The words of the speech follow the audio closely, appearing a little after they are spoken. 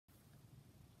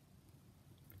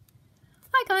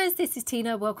guys, this is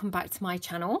Tina. Welcome back to my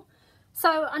channel.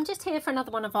 So I'm just here for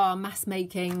another one of our mass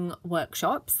making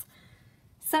workshops.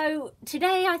 So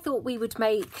today I thought we would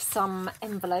make some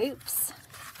envelopes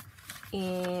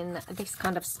in this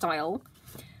kind of style.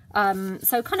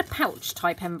 So kind of pouch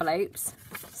type envelopes.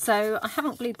 So I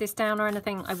haven't glued this down or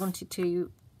anything. I wanted to,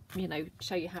 you know,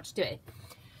 show you how to do it.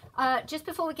 Just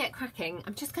before we get cracking,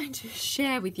 I'm just going to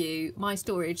share with you my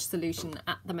storage solution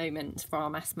at the moment for our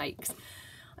mass makes.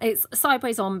 It's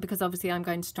sideways on because obviously I'm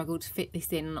going to struggle to fit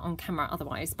this in on camera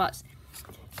otherwise, but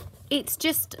it's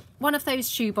just one of those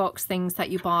shoebox things that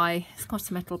you buy. It's got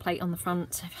a metal plate on the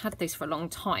front. I've had this for a long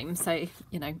time, so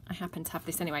you know, I happen to have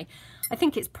this anyway. I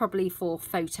think it's probably for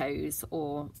photos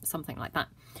or something like that.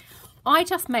 I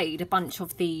just made a bunch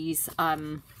of these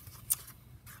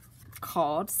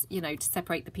cards, you know, to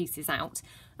separate the pieces out.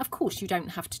 Of course you don't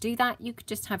have to do that, you could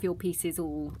just have your pieces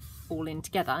all in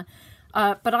together.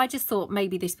 But I just thought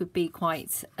maybe this would be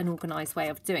quite an organised way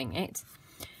of doing it.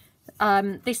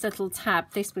 This little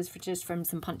tab, this was just from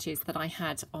some punches that I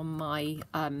had on my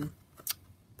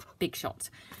Big Shot.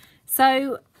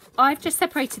 So I've just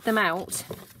separated them out.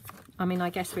 I mean, I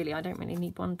guess really I don't really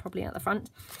need one probably at the front.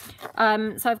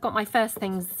 So I've got my first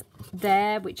things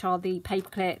there, which are the paper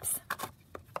clips.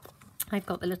 I've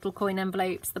got the little coin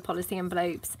envelopes, the policy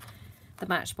envelopes, the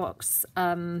Matchbox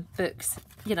books,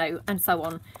 you know, and so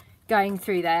on, going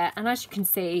through there. And as you can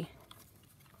see,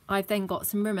 I've then got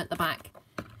some room at the back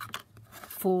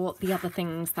for the other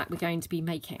things that we're going to be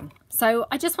making. So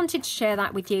I just wanted to share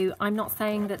that with you. I'm not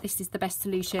saying that this is the best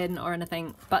solution or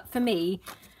anything, but for me,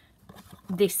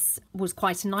 this was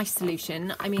quite a nice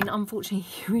solution. I mean, unfortunately,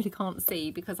 you really can't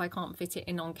see because I can't fit it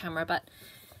in on camera, but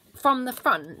from the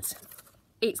front,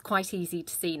 it's quite easy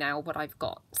to see now what I've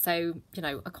got. So, you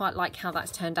know, I quite like how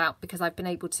that's turned out because I've been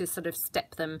able to sort of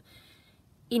step them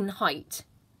in height,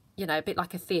 you know, a bit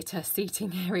like a theatre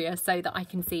seating area so that I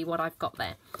can see what I've got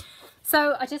there.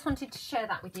 So I just wanted to share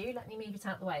that with you. Let me move it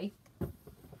out of the way.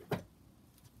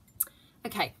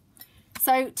 Okay,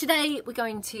 so today we're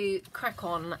going to crack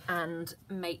on and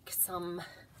make some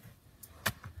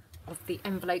of the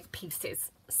envelope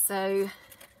pieces. So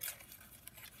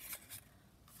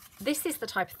this is the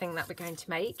type of thing that we're going to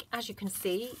make. As you can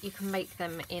see, you can make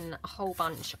them in a whole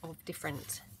bunch of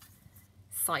different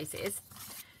sizes.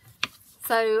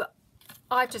 So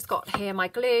I've just got here my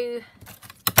glue,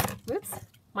 whoops,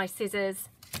 my scissors,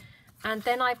 and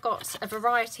then I've got a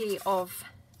variety of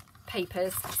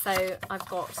papers. So I've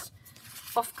got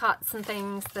offcuts and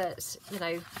things that, you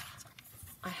know,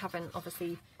 I haven't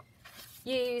obviously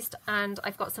used, and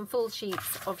I've got some full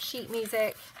sheets of sheet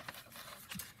music,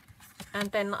 and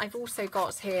then I've also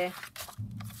got here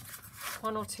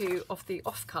one or two of the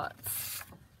offcuts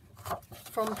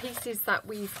from pieces that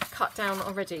we've cut down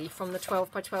already from the 12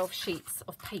 by 12 sheets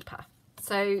of paper.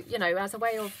 So, you know, as a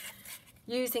way of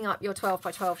using up your 12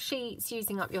 by 12 sheets,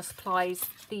 using up your supplies,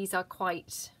 these are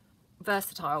quite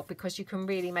versatile because you can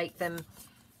really make them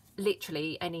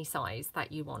literally any size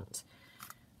that you want.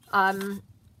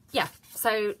 Yeah,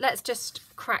 so let's just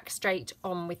crack straight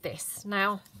on with this.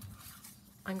 Now,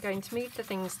 I'm going to move the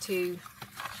things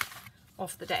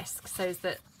off the desk so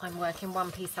that I'm working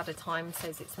one piece at a time so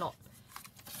that it's not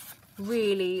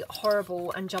really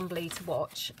horrible and jumbly to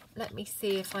watch. Let me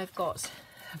see if I've got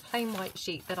a plain white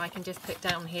sheet that I can just put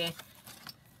down here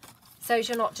so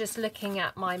you're not just looking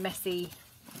at my messy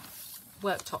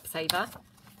worktop saver,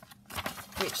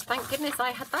 which thank goodness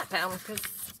I had that down because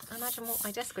imagine what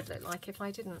my desk would look like if I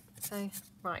didn't. So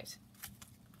right,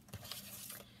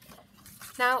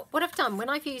 now what I've done when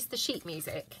I've used the sheet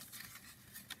music,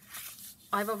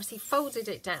 I've obviously folded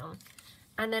it down,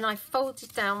 and then I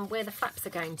folded down where the flaps are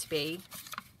going to be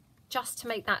just to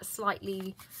make that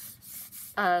slightly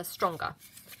stronger.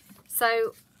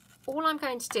 So all I'm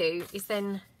going to do is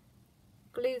then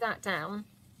glue that down.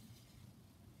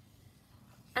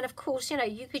 And of course, you know,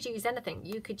 you could use anything.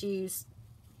 You could use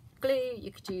glue,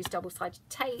 you could use double-sided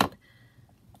tape,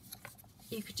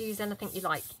 you could use anything you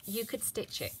like. You could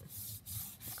stitch it.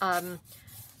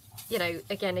 You know,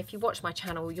 again, if you watch my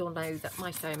channel, you'll know that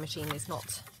my sewing machine is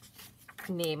not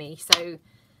near me. So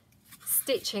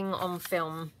stitching on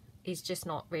film is just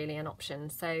not really an option.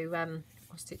 So,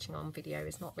 or stitching on video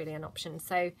is not really an option.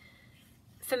 So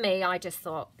for me, I just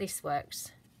thought this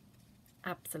worked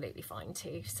absolutely fine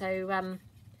too. So,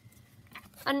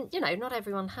 and you know, not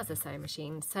everyone has a sewing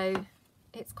machine, so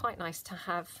it's quite nice to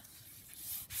have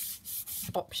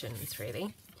options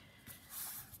really.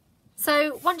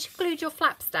 So once you've glued your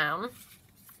flaps down,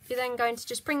 you're then going to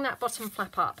just bring that bottom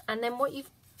flap up, and then what you've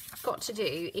got to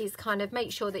do is kind of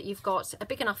make sure that you've got a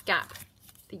big enough gap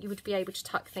that you would be able to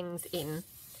tuck things in,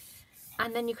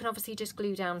 And then you can obviously just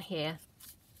glue down here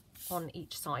on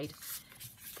each side.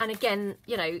 And again,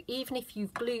 you know, even if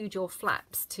you've glued your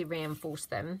flaps to reinforce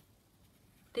them,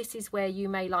 this is where you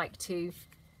may like to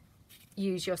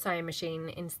use your sewing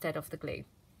machine instead of the glue.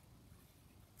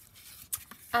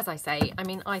 As I say, I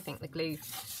mean, I think the glue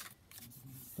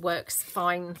works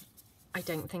fine. I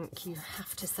don't think you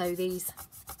have to sew these,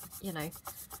 you know.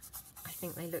 I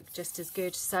think they look just as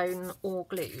good sewn or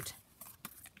glued.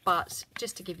 But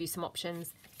just to give you some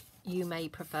options, you may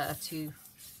prefer to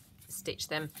stitch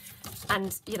them.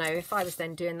 And, you know, if I was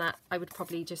then doing that, I would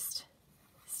probably just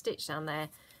stitch down there,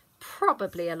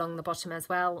 probably along the bottom as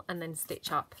well, and then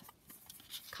stitch up,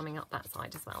 coming up that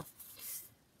side as well.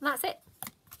 And that's it.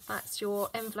 That's your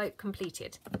envelope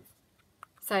completed.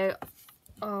 So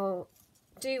I'll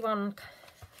do one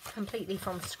completely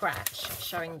from scratch,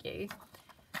 showing you.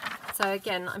 So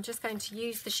again, I'm just going to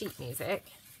use the sheet music.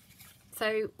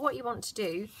 So what you want to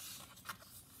do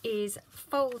is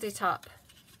fold it up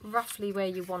roughly where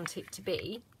you want it to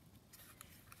be.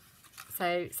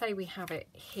 So say we have it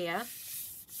here.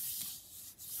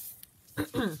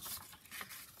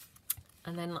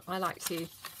 And then I like to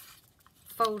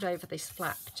fold over this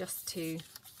flap just to,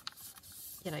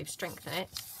 you know, strengthen it.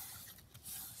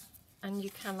 And you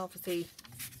can obviously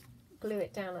glue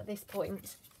it down at this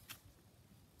point.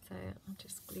 So I'll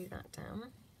just glue that down.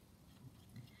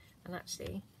 And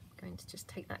actually I'm going to just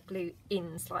take that glue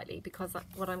in slightly, because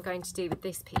what I'm going to do with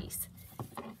this piece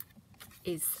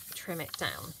is trim it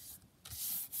down.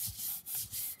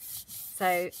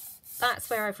 So that's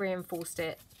where I've reinforced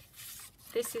it.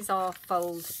 This is our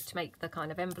fold to make the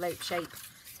kind of envelope shape.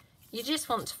 You just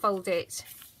want to fold it,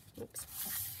 oops,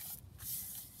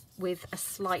 with a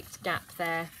slight gap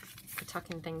there for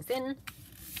tucking things in.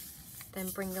 Then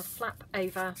bring the flap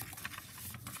over.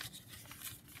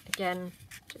 Again,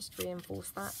 just reinforce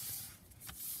that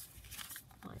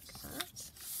like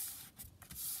that.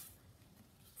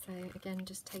 So again,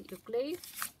 just take your glue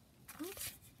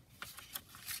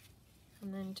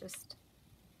and then just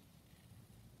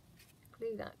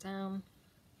glue that down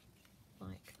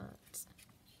like that.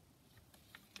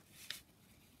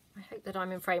 I hope that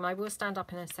I'm in frame. I will stand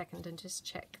up in a second and just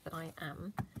check that I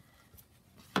am.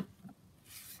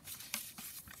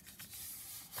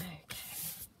 Okay.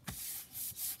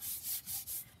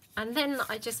 And then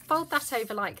I just fold that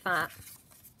over like that.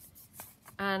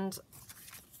 And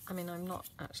I mean, I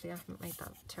haven't made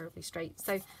that terribly straight.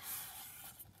 So,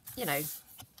 you know,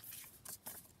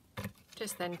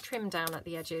 just then trim down at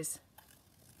the edges.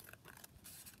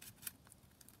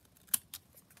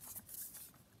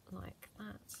 Like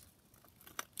that.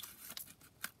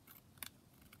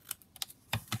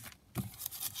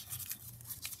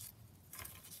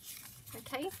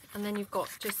 Okay, and then you've got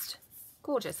just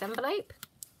gorgeous envelope.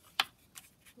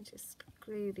 Just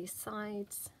glue these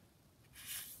sides.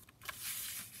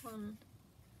 One,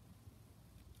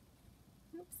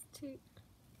 oops, two.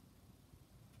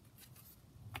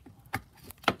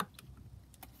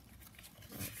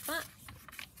 Like that.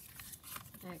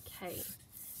 Okay.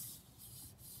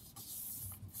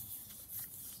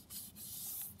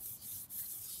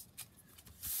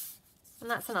 And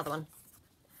that's another one.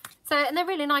 So, and they're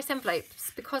really nice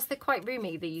envelopes because they're quite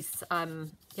roomy, these,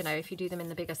 you know, if you do them in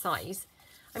the bigger size.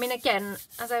 I mean, again,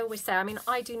 as I always say, I mean,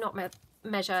 I do not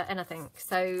measure anything.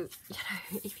 So, you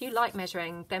know, if you like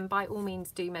measuring, then by all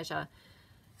means do measure.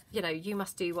 You know, you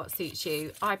must do what suits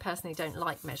you. I personally don't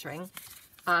like measuring.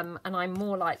 And I'm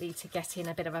more likely to get in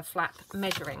a bit of a flap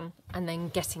measuring and then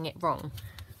getting it wrong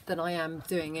than I am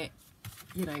doing it,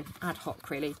 you know, ad hoc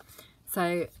really.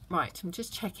 So, right, I'm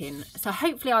just checking. So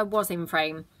hopefully I was in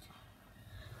frame.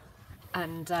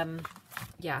 And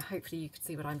yeah, hopefully you can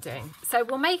see what I'm doing. So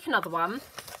we'll make another one.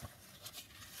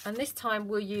 And this time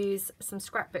we'll use some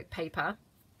scrapbook paper.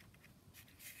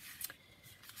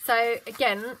 So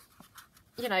again,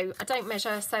 you know, I don't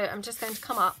measure, so I'm just going to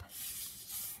come up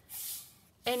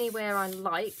anywhere I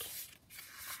like.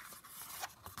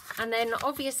 And then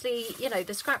obviously, you know,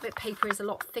 the scrapbook paper is a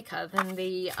lot thicker than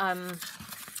the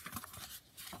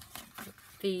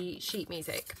sheet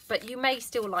music, but you may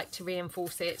still like to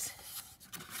reinforce it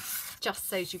just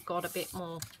so you've got a bit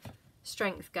more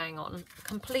strength going on.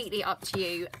 Completely up to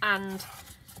you, and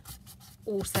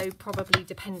also probably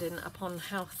dependent upon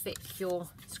how thick your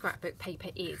scrapbook paper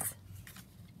is.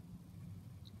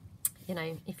 You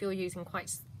know, if you're using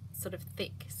quite sort of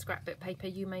thick scrapbook paper,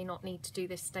 you may not need to do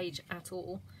this stage at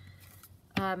all.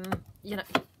 You know,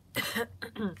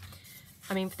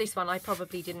 I mean, for this one I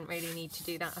probably didn't really need to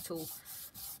do that at all,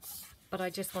 but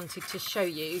I just wanted to show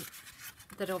you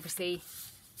that obviously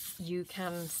you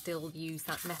can still use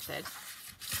that method.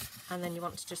 and then you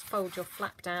want to just fold your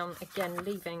flap down again,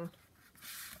 leaving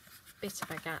a bit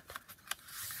of a gap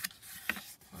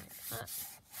like that.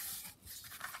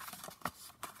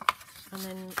 And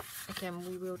then again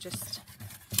we will just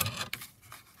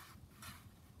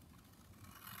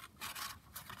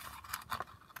cut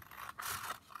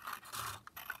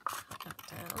that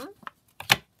down.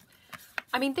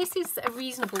 I mean, this is a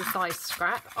reasonable size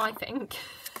scrap, I think.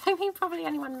 I mean, probably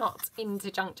anyone not into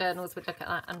junk journals would look at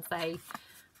that and say,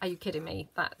 are you kidding me?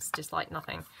 That's just like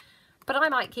nothing. But I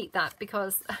might keep that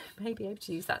because I may be able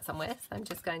to use that somewhere. So I'm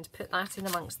just going to put that in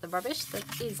amongst the rubbish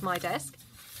that is my desk.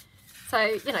 So,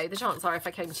 you know, the chances are if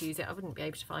I came to use it, I wouldn't be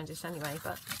able to find it anyway,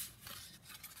 but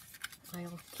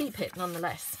I'll keep it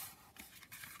nonetheless.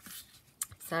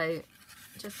 So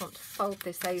just want to fold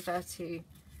this over to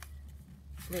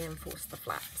reinforce the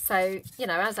flap. So, you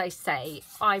know, as I say,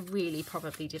 I really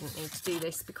probably didn't need to do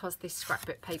this because this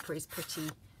scrapbook paper is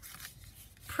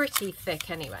pretty thick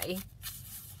anyway,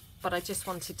 but I just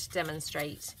wanted to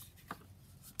demonstrate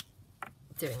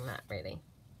doing that really.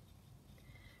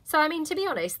 So, I mean, to be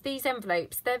honest, these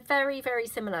envelopes, they're very, very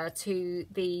similar to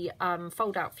the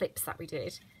fold out flips that we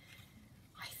did.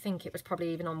 I think it was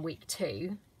probably even on week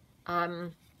 2,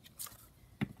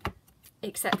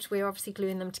 except we're obviously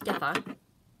gluing them together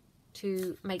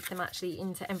to make them actually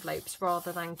into envelopes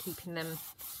rather than keeping them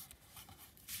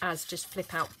as just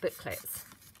flip out booklets.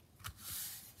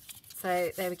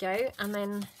 So there we go, and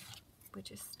then we'll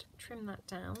just trim that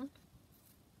down.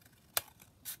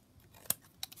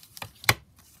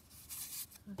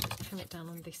 I'll just trim it down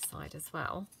on this side as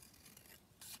well.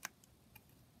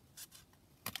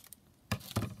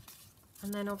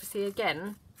 And then obviously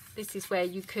again, this is where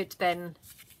you could then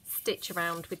stitch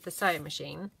around with the sewing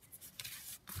machine.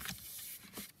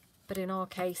 But in our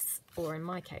case, or in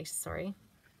my case, sorry,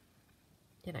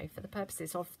 you know, for the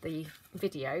purposes of the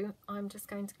video, I'm just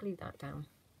going to glue that down.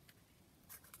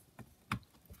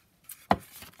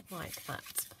 Like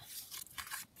that.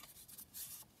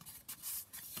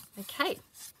 Okay,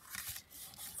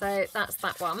 so that's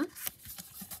that one.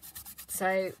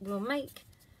 So we'll make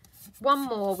one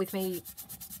more with me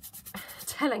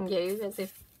telling you, as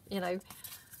if, you know,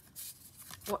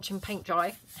 watching paint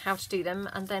dry, how to do them,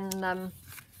 and then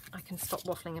I can stop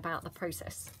waffling about the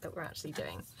process that we're actually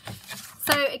doing.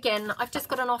 So again, I've just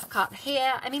got an offcut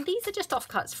here. I mean, these are just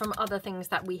offcuts from other things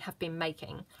that we have been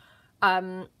making.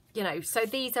 You know, so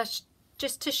these are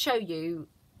just to show you,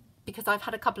 because I've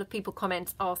had a couple of people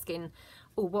comment asking,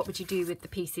 oh, what would you do with the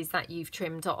pieces that you've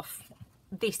trimmed off?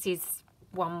 This is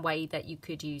one way that you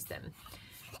could use them.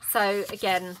 So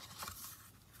again,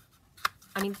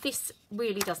 I mean, this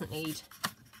really doesn't need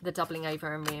the doubling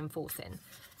over and reinforcing.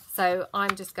 So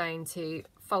I'm just going to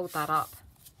fold that up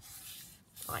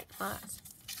like that.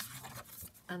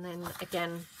 And then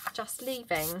again, just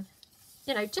leaving,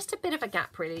 you know, just a bit of a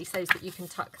gap really, so that you can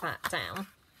tuck that down.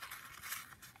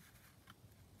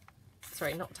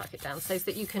 Sorry, not tuck it down, so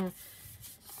that you can,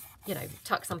 you know,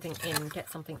 tuck something in, get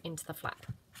something into the flap.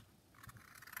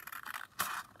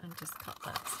 And just cut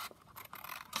that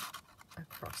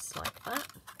across like that.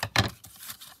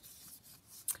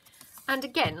 And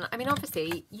again, I mean,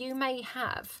 obviously you may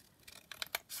have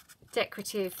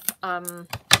decorative,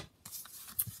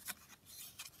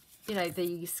 you know,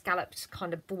 the scalloped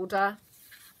kind of border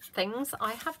things.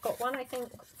 I have got one, I think,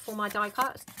 for my die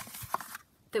cut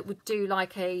that would do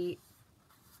like a,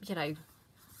 you know,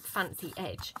 fancy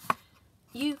edge.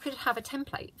 You could have a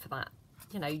template for that.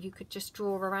 You know, you could just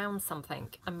draw around something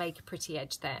and make a pretty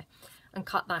edge there and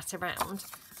cut that around.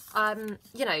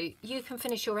 You know, you can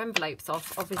finish your envelopes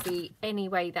off obviously any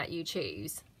way that you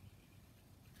choose.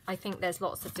 I think there's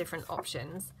lots of different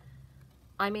options.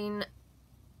 I mean,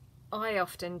 I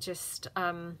often just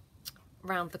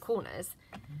round the corners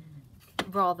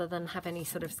rather than have any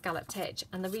sort of scalloped edge,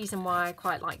 and the reason why I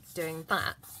quite like doing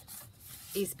that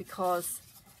is because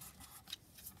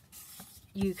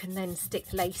you can then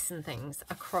stick lace and things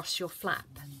across your flap,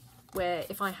 where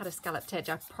if I had a scalloped edge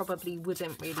I probably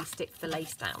wouldn't really stick the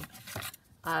lace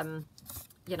down,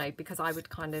 you know, because I would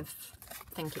kind of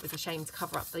think it was a shame to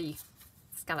cover up the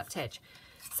scalloped edge.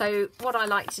 So what I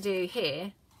like to do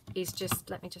here is just,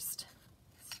 let me just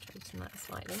straighten that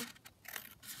slightly.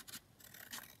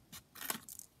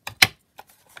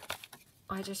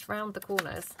 I just round the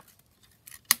corners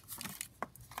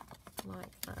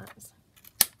like that.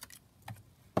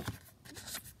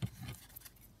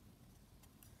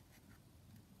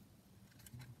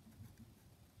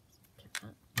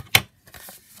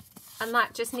 And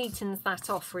that just neatens that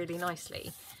off really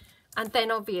nicely. And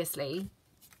then obviously,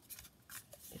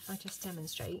 if I just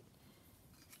demonstrate,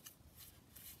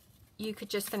 you could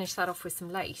just finish that off with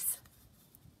some lace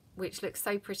which looks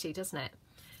so pretty, doesn't it?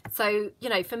 So, you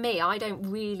know, for me, I don't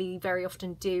really very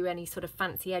often do any sort of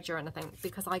fancy edge or anything,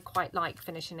 because I quite like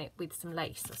finishing it with some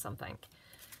lace or something.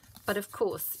 But of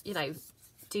course, you know,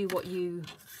 do what you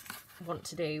want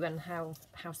to do and how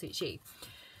suits you.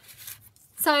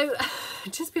 So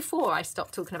just before I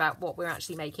stop talking about what we're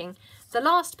actually making, the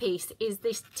last piece is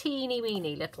this teeny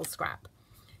weeny little scrap.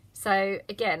 So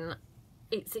again,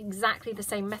 it's exactly the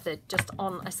same method, just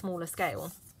on a smaller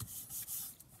scale.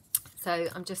 So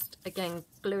I'm just, again,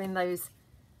 gluing those,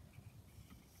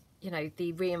 you know,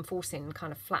 the reinforcing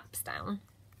kind of flaps down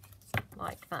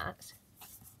like that.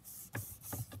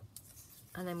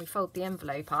 And then we fold the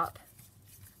envelope up.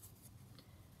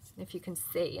 And if you can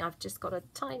see, I've just got a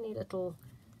tiny little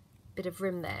bit of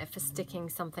room there for sticking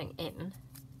something in.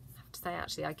 I have to say,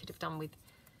 actually, I could have done with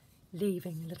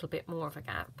leaving a little bit more of a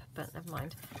gap, but never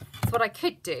mind. So what I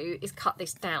could do is cut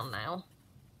this down now,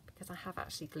 because I have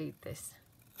actually glued this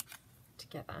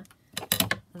together,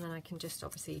 and then I can just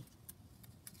obviously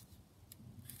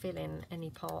fill in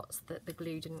any parts that the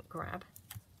glue didn't grab,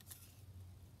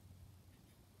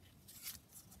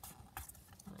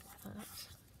 like that.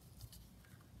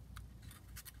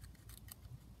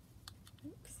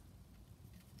 Oops.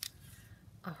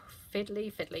 Oh,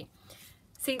 fiddly.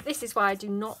 See, this is why I do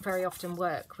not very often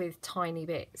work with tiny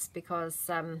bits, because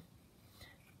I'm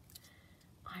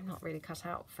not really cut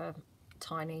out for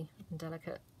tiny and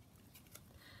delicate.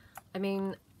 I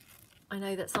mean, I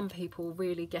know that some people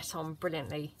really get on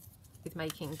brilliantly with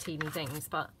making teeny things,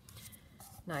 but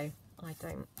no, I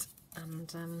don't.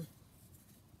 And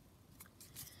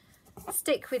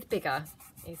stick with bigger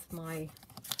is my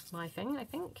thing, I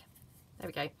think. There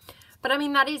we go. But I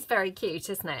mean, that is very cute,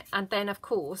 isn't it? And then, of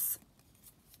course,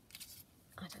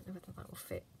 I don't know whether that will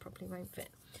fit. Probably won't fit.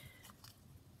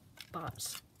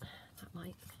 But that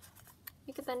might.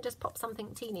 You could then just pop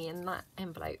something teeny in that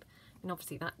envelope. And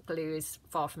obviously that glue is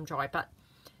far from dry, but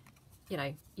you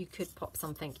know, you could pop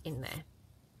something in there,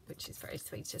 which is very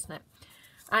sweet, isn't it?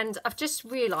 And I've just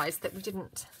realised that we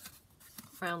didn't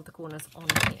round the corners on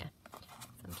here. So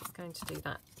I'm just going to do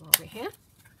that while we're here.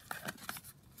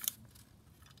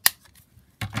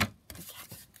 Okay,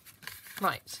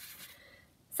 right.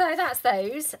 So that's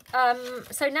those.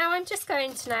 So now I'm just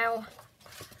going to now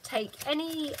take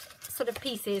any sort of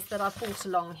pieces that I've brought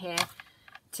along here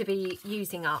to be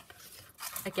using up.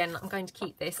 Again, I'm going to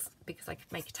keep this because I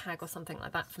could make a tag or something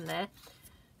like that from there.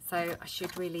 So I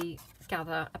should really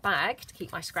gather a bag to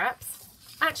keep my scraps.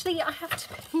 Actually, I have to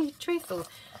be truthful.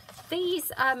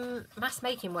 These mass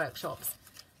making workshops,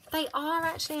 they are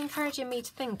actually encouraging me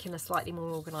to think in a slightly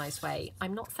more organised way.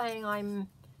 I'm not saying I'm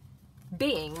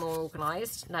being more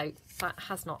organised. No, that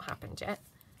has not happened yet.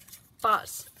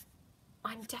 But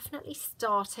I'm definitely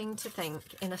starting to think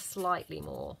in a slightly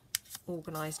more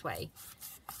organised way.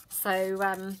 So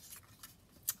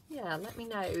yeah, let me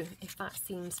know if that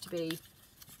seems to be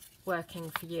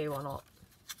working for you or not.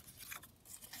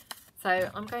 So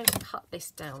I'm going to cut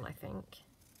this down, I think.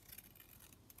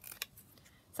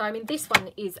 So I mean, this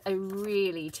one is a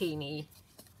really teeny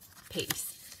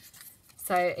piece.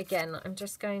 So again, I'm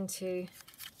just going to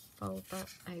fold that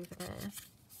over there.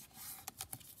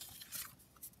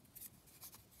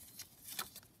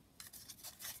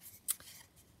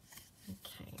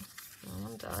 I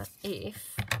wonder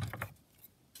if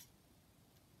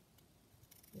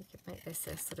we could make this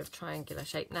a sort of triangular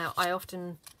shape. Now, I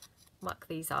often muck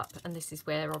these up, and this is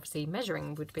where obviously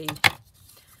measuring would be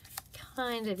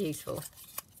kind of useful.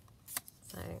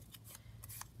 So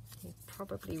you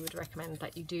probably would recommend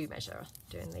that you do measure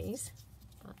doing these.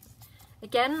 But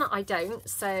again, I don't,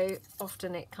 so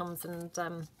often it comes and,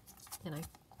 you know,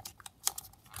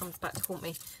 comes back to haunt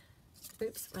me.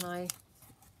 Oops, when I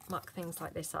muck things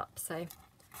like this up. So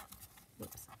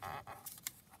oops.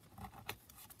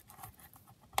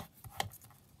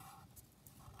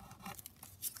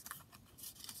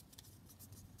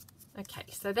 Okay,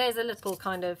 so there's a little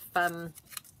kind of what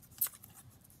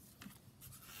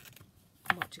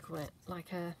do you call it,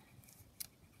 like a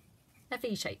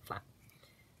V-shaped flap.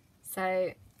 So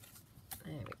there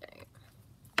we go.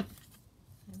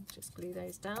 And just glue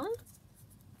those down.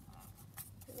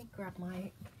 Let me grab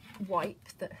my wipe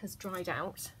that has dried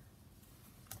out.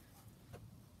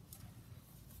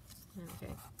 There we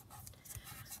go.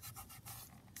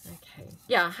 Okay,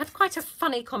 yeah, I had quite a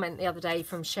funny comment the other day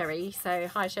from Sherry, so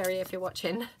hi Sherry if you're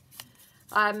watching.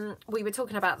 We were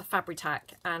talking about the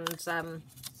Fabri-Tac and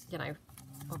you know,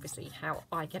 obviously how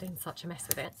I get in such a mess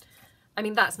with it. I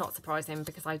mean, that's not surprising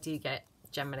because I do get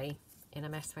generally in a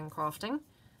mess when crafting,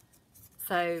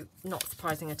 so not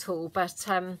surprising at all. But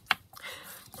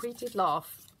we did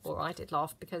laugh, or I did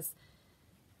laugh, because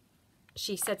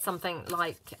she said something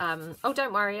like, oh,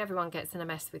 don't worry, everyone gets in a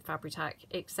mess with Fabri-Tac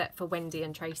except for Wendy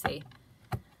and Tracy.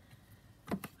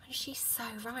 And she's so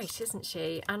right, isn't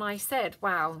she? And I said,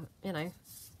 wow, you know,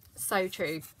 so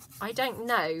true. I don't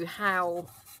know how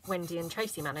Wendy and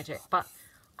Tracy manage it, but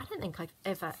I don't think I've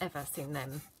ever seen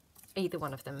them, either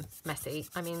one of them, messy.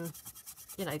 I mean,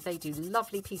 you know, they do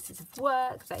lovely pieces of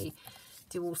work. They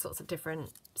do all sorts of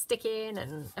different sticking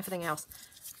and everything else.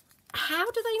 How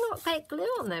do they not get glue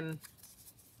on them?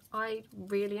 I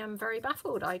really am very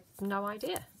baffled. I have no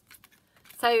idea.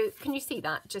 So can you see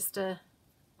that? Just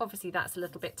obviously that's a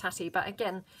little bit tatty, but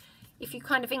again, if you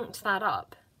kind of inked that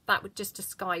up, that would just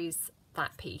disguise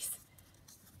that piece.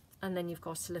 And then you've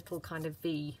got a little kind of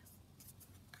V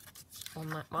on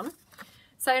that one.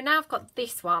 So now I've got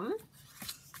this one.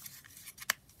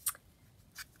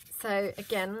 So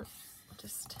again,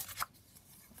 just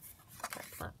pop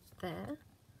that there.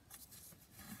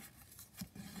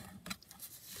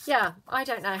 Yeah, I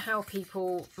don't know how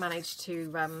people manage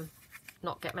to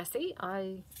not get messy.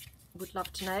 I would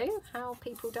love to know how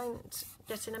people don't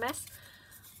get in a mess.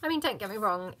 I mean, don't get me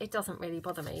wrong, it doesn't really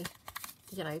bother me,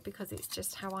 you know, because it's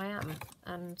just how I am.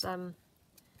 And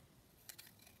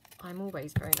I'm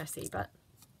always very messy, but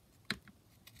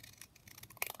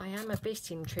I am a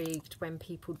bit intrigued when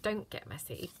people don't get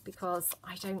messy, because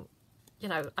I don't, you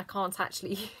know, I can't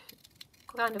actually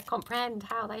kind of comprehend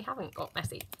how they haven't got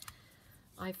messy.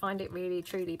 I find it really,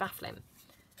 truly baffling.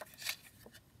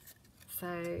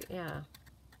 So, yeah.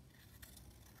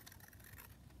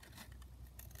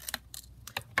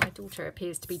 My daughter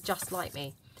appears to be just like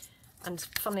me. And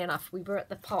funnily enough, we were at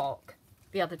the park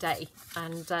the other day,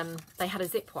 and they had a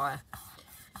zip wire.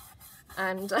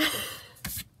 And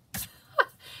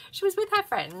she was with her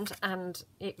friend, and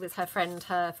it was her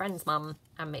friend's mum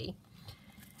and me.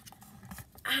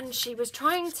 And she was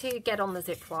trying to get on the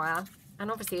zip wire. And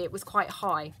obviously it was quite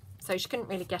high, so she couldn't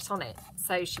really get on it.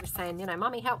 So she was saying, you know,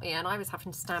 Mummy, help me. And I was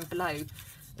having to stand below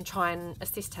and try and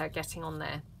assist her getting on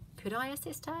there. Could I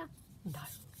assist her? No.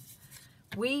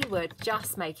 We were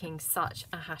just making such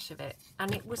a hash of it.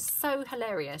 And it was so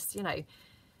hilarious, you know.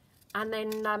 And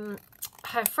then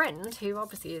her friend, who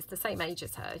obviously is the same age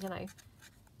as her, you know,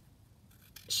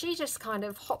 she just kind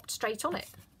of hopped straight on it.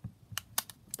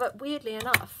 But weirdly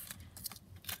enough,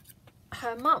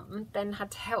 her mum then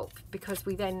had to help, because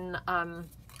we then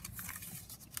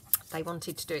they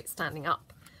wanted to do it standing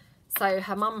up, so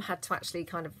her mum had to actually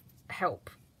kind of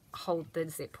help hold the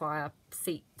zip wire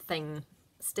seat thing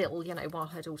still, you know, while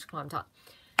her daughter climbed up.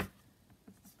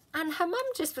 And her mum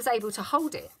just was able to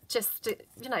hold it, just,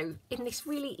 you know, in this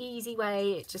really easy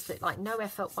way. It just looked like no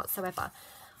effort whatsoever.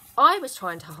 I was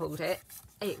trying to hold it.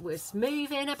 It was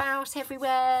moving about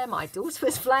everywhere. My daughter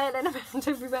was flailing around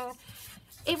everywhere.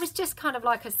 It was just kind of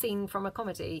like a scene from a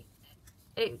comedy.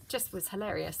 It just was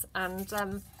hilarious. And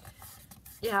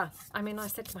yeah, I mean, I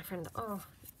said to my friend, oh,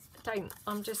 don't.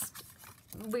 I'm just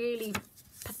really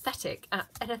pathetic at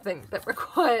anything that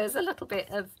requires a little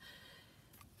bit of,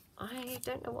 I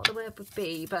don't know what the word would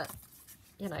be, but,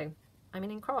 you know, I mean,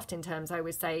 in crafting terms, I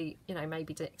would say, you know,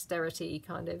 maybe dexterity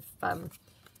kind of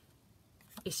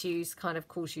issues kind of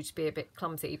cause you to be a bit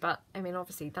clumsy. But, I mean,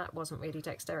 obviously that wasn't really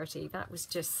dexterity. That was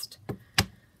just,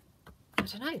 I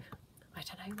don't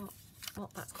know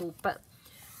what that's called, but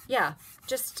yeah,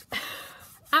 just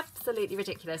absolutely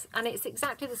ridiculous. And it's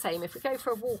exactly the same if we go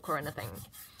for a walk or anything.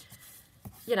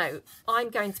 You know, I'm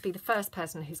going to be the first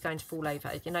person who's going to fall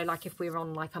over. You know, like if we're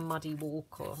on like a muddy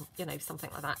walk or, you know, something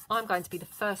like that, I'm going to be the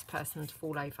first person to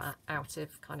fall over out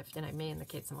of kind of, you know, me and the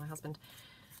kids and my husband.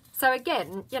 So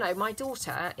again, you know, my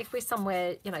daughter, if we're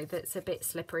somewhere, you know, that's a bit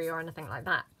slippery or anything like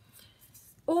that,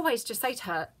 always just say to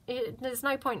her, there's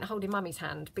no point in holding Mummy's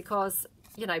hand, because,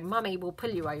 you know, Mummy will pull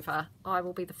you over. I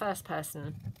will be the first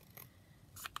person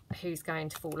who's going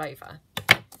to fall over.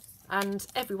 And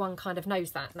everyone kind of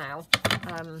knows that now.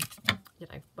 You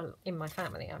know, well, in my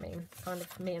family, I mean, kind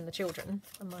of me and the children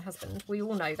and my husband, we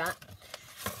all know that.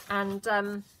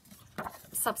 And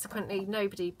subsequently,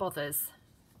 nobody bothers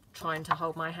trying to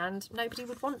hold my hand. Nobody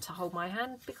would want to hold my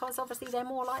hand, because obviously they're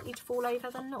more likely to fall over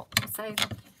than not. So,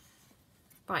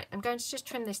 right, I'm going to just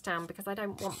trim this down, because I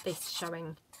don't want this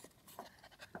showing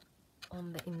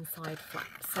on the inside flap.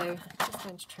 So I'm just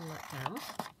going to trim that down.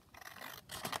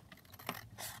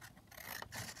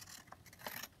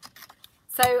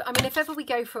 So, I mean, if ever we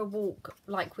go for a walk,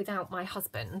 like without my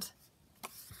husband,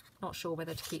 not sure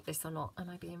whether to keep this or not. Am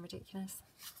I being ridiculous?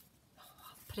 Oh,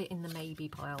 I'll put it in the maybe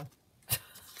pile.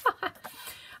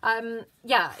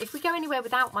 Yeah, if we go anywhere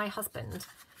without my husband,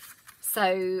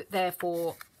 so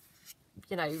therefore,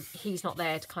 you know, he's not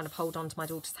there to kind of hold on to my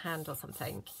daughter's hand or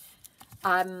something,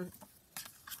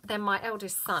 then my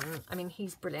eldest son, I mean,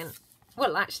 he's brilliant.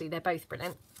 Well, actually, they're both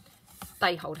brilliant.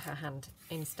 They hold her hand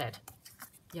instead.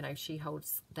 You know, she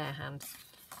holds their hand.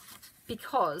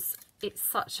 Because it's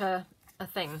such a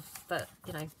thing that,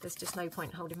 you know, there's just no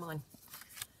point holding mine.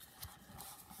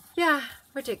 Yeah,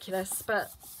 ridiculous,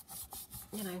 but,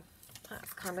 you know,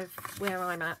 that's kind of where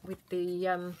I'm at with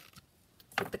the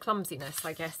clumsiness,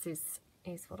 I guess, is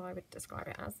what I would describe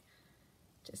it as.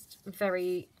 Just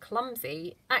very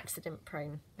clumsy, accident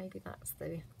prone. Maybe that's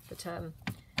the term.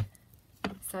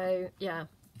 So, yeah.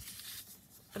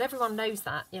 But everyone knows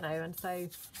that, you know, and so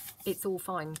it's all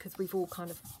fine because we've all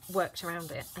kind of worked around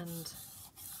it and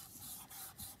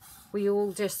we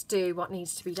all just do what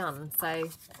needs to be done. So,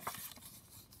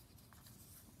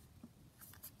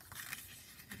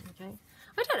 okay.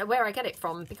 I don't know where I get it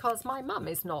from because my mum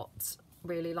is not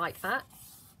really like that.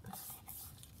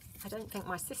 I don't think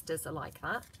my sisters are like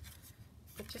that.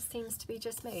 It just seems to be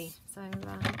just me. So,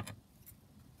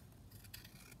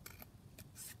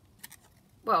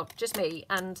 well, just me,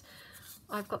 and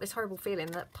I've got this horrible feeling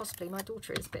that possibly my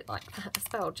daughter is a bit like that as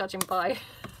well, judging by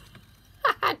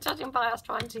us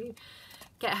trying to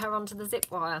get her onto the zip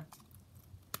wire.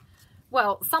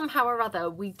 Well, somehow or other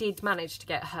we did manage to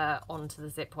get her onto the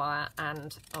zip wire,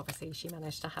 and obviously she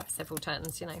managed to have several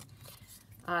turns, you know.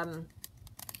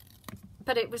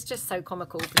 But it was just so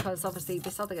comical because obviously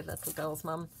this other little girl's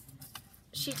mum,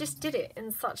 she just did it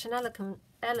in such an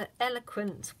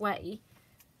eloquent way.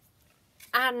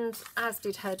 And as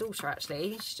did her daughter,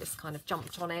 actually. She just kind of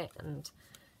jumped on it and,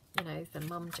 you know, the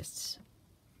mum just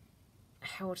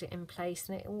held it in place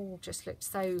and it all just looked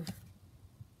so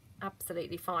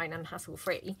absolutely fine and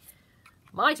hassle-free.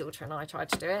 My daughter and I tried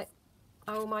to do it.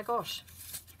 Oh my gosh.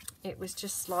 It was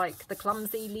just like the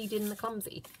clumsy leading the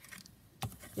clumsy.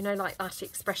 You know, like that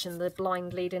expression, the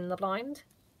blind leading the blind.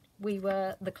 We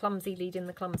were the clumsy leading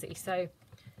the clumsy. So,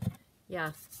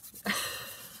 yeah.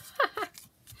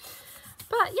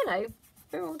 But, you know,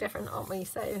 we're all different, aren't we?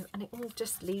 So, and it all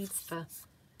just leads for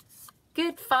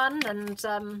good fun and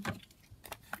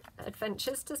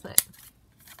adventures, doesn't it?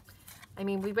 I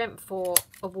mean, we went for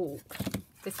a walk.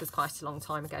 This was quite a long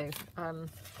time ago.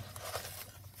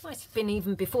 Might have been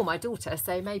even before my daughter,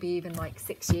 so maybe even like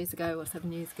 6 years ago or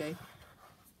 7 years ago.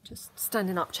 Just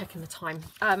standing up, checking the time.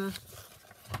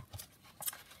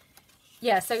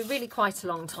 Yeah, so really quite a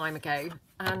long time ago.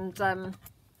 And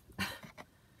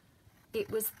it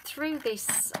was through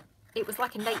this, it was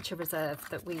like a nature reserve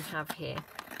that we have here.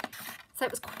 So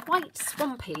it was quite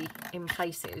swampy in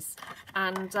places.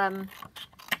 And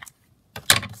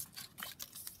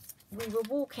we were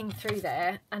walking through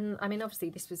there. And I mean, obviously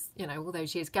this was, you know, all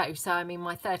those years ago. So, I mean,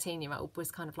 my 13-year-old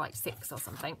was kind of like 6 or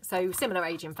something. So similar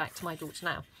age, in fact, to my daughter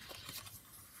now.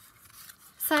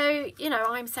 So, you know,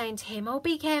 I'm saying to him, oh,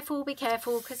 be careful,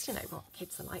 because, you know what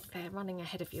kids are like, they're running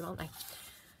ahead of you, aren't they?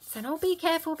 Saying, oh, be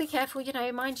careful, you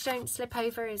know, mind you don't slip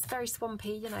over, it's very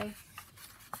swampy, you know.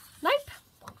 Nope.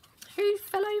 Who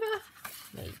fell over?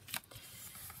 Me.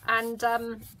 And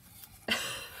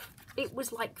it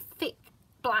was like thick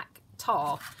black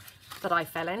tar that I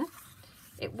fell in.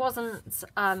 It wasn't,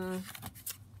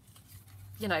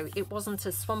 you know, it wasn't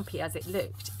as swampy as it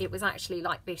looked. It was actually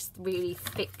like this really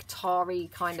thick, tarry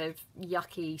kind of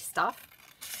yucky stuff.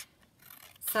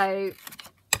 So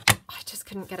I just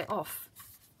couldn't get it off.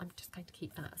 I'm just going to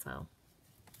keep that as well.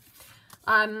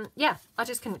 Yeah, I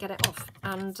just couldn't get it off.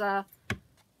 And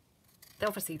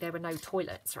obviously there were no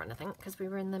toilets or anything because we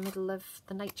were in the middle of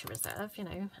the nature reserve, you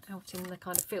know, out in the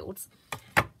kind of fields.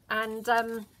 And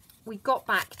we got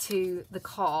back to the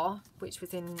car, which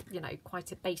was in, you know,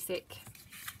 quite a basic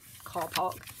car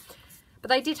park. But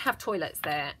they did have toilets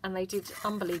there, and they did,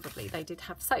 unbelievably, they did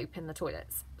have soap in the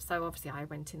toilets. So obviously I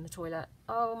went in the toilet.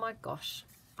 Oh my gosh.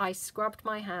 I scrubbed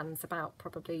my hands about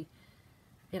probably,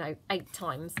 you know, 8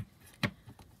 times.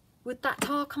 Would that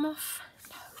tar come off?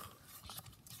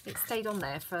 No. It stayed on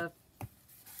there for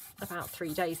about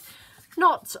 3 days.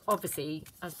 Not obviously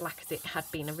as black as it had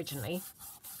been originally,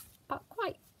 but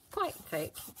quite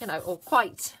thick, you know, or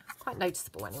quite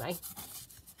noticeable anyway.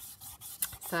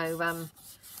 So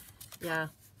yeah,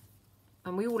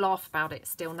 and we all laugh about it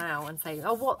still now and say,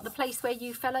 oh, what, the place where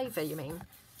you fell over, you mean?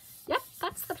 Yep,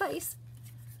 that's the place.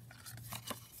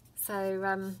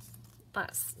 So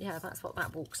that's what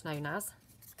that walk's known as.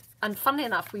 And funnily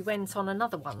enough, we went on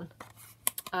another one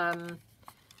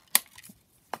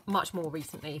much more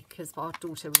recently because our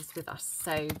daughter was with us,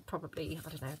 so probably, I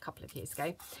don't know, a couple of years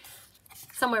ago,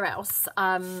 somewhere else,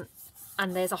 and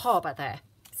there's a harbour there.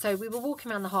 So we were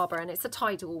walking around the harbour, and it's a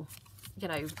tidal, you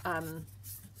know,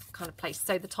 kind of place.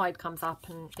 So the tide comes up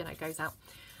and, you know, goes out.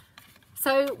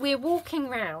 So we're walking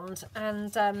round,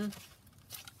 and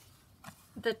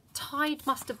the tide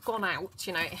must have gone out,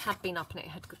 you know, it had been up and it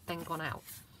had then gone out.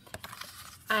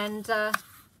 And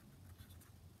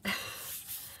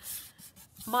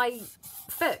my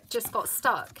foot just got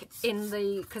stuck in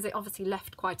the, because it obviously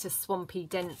left quite a swampy,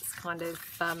 dense kind of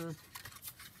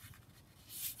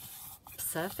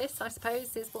surface, I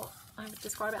suppose is what I would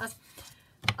describe it as.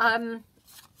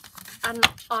 And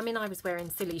I mean, I was wearing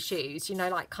silly shoes, you know,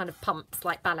 like kind of pumps,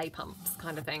 like ballet pumps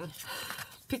kind of thing,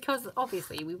 because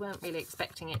obviously we weren't really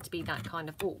expecting it to be that kind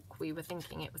of walk. We were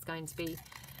thinking it was going to be,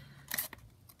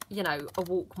 you know, a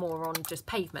walk more on just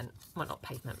pavement, well, not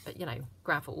pavement, but, you know,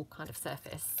 gravel kind of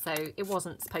surface. So it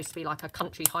wasn't supposed to be like a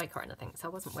country hike or anything, so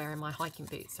I wasn't wearing my hiking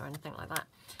boots or anything like that.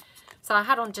 So I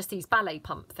had on just these ballet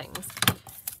pump things,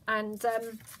 and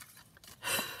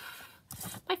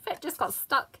my foot just got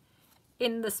stuck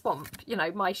in the swamp. You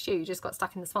know, my shoe just got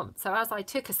stuck in the swamp. So as I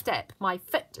took a step, my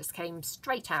foot just came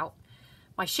straight out.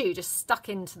 My shoe just stuck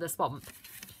into the swamp.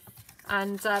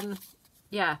 And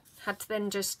yeah, had to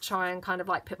then just try and kind of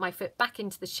like put my foot back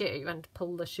into the shoe and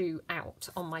pull the shoe out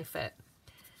on my foot.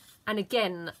 And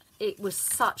again, it was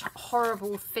such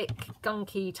horrible, thick,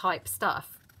 gunky type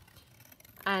stuff.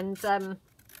 And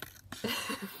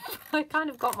I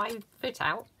kind of got my foot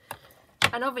out.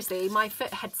 And obviously my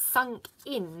foot had sunk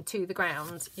into the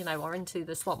ground, you know, or into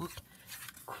the swamp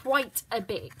quite a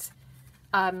bit.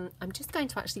 I'm just going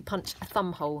to actually punch a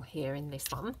thumb hole here in this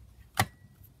one.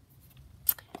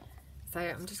 So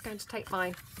I'm just going to take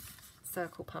my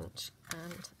circle punch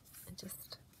and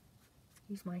just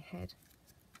use my head.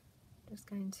 Just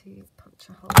going to punch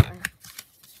a hole there.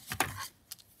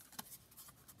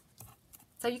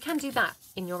 So you can do that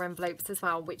in your envelopes as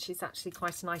well, which is actually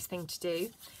quite a nice thing to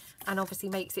do, and obviously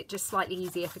makes it just slightly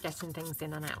easier for getting things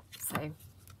in and out. So,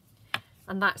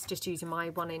 and that's just using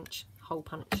my 1-inch hole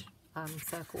punch,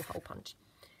 circle hole punch.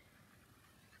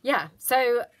 Yeah,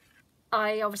 so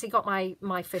I obviously got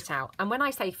my foot out, and when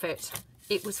I say foot,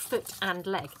 it was foot and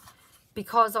leg,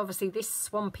 because obviously this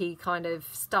swampy kind of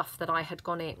stuff that I had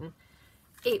gone in,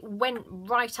 it went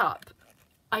right up,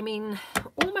 I mean,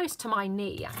 almost to my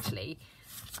knee actually.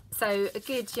 So a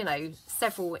good, you know,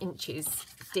 several inches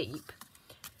deep.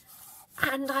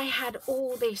 And I had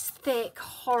all this thick,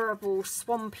 horrible,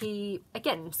 swampy,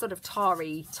 again, sort of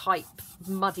tarry type,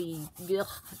 muddy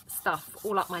stuff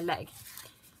all up my leg.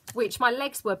 Which my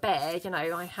legs were bare, you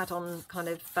know, I had on kind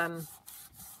of,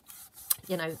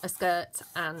 you know, a skirt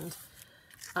and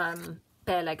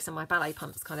bare legs and my ballet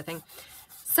pumps kind of thing.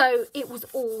 So it was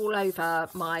all over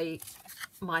my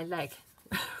leg,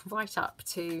 right up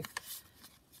to,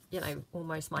 you know,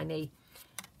 almost my knee.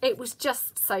 It was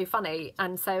just so funny.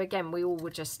 And so again, we all were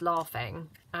just laughing,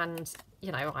 and,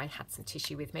 you know, I had some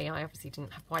tissue with me. I obviously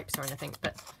didn't have wipes or anything,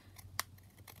 but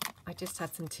I just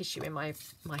had some tissue in my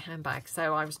handbag.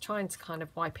 So I was trying to kind of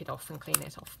wipe it off and clean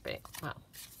it off a bit. Well,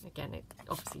 again, it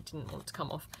obviously didn't want to come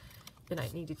off. You know,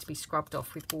 it needed to be scrubbed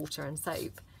off with water and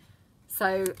soap.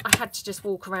 So I had to just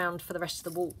walk around for the rest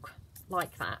of the walk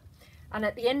like that. And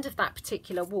at the end of that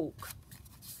particular walk,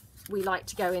 we like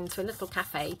to go into a little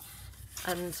cafe,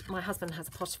 and my husband has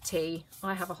a pot of tea,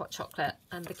 I have a hot chocolate,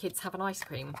 and the kids have an ice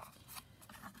cream.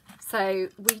 So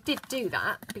we did do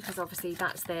that because obviously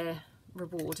that's their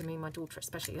reward. I mean, my daughter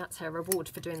especially, that's her reward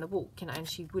for doing the walk, you know, and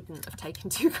she wouldn't have taken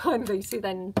too kindly to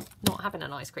then not having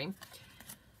an ice cream.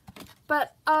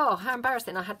 But oh, how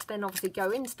embarrassing. I had to then obviously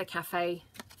go into the cafe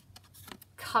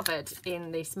covered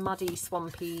in this muddy,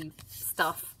 swampy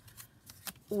stuff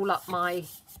all up my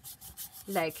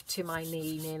leg to my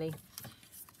knee nearly.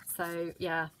 So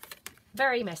yeah,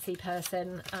 very messy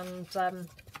person, and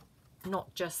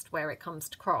not just where it comes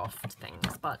to craft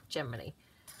things, but generally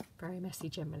very messy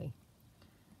generally.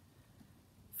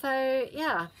 So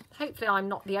yeah, hopefully I'm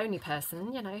not the only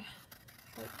person, you know,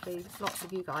 hopefully lots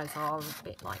of you guys are a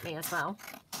bit like me as well,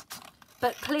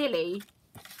 but clearly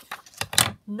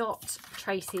not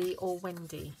Tracy or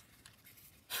Wendy.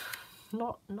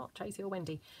 not Tracy or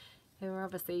Wendy, who are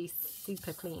obviously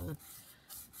super clean.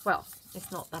 Well,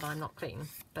 it's not that I'm not clean,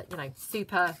 but, you know,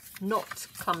 super not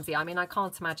clumsy. I mean, I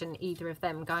can't imagine either of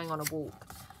them going on a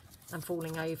walk and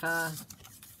falling over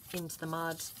into the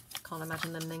mud. Can't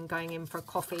imagine them then going in for a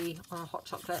coffee or a hot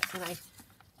chocolate, you know,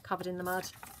 covered in the mud.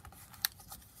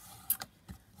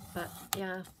 But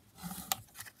yeah,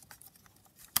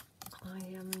 I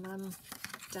am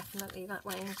definitely that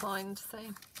way inclined. So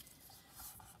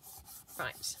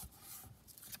right.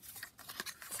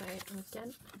 So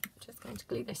again, I'm just going to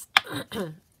glue this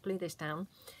glue this down.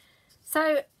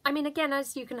 So I mean, again,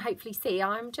 as you can hopefully see,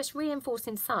 I'm just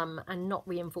reinforcing some and not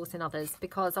reinforcing others,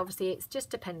 because obviously it's just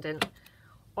dependent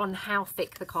on how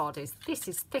thick the card is. This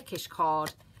is thickish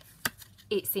card.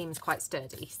 it seems quite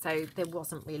sturdy, so there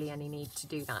wasn't really any need to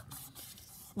do that.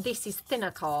 This is thinner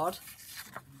card,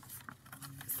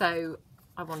 so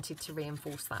I wanted to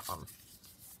reinforce that one.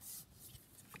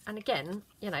 And again,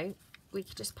 you know, we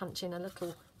could just punch in a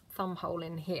little thumb hole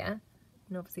in here,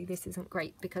 and obviously this isn't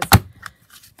great because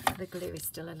the glue is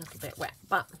still a little bit wet,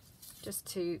 but just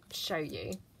to show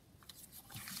you.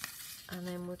 And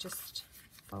then we'll just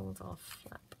fold our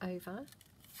flap over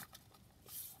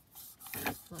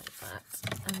like that,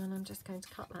 and then I'm just going to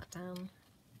cut that down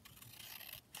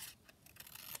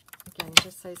again,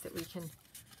 just so that we can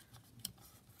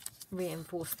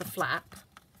reinforce the flap.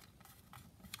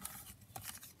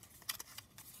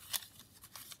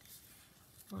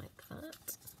 Like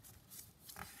that.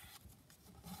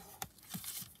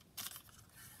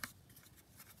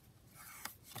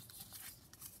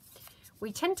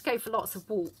 We tend to go for lots of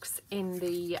walks in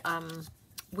the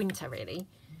winter, really,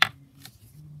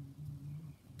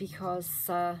 because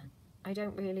I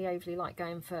don't really overly like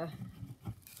going for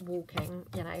walking,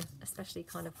 you know, especially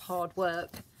kind of hard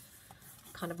work,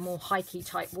 kind of more hikey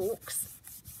type walks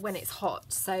when it's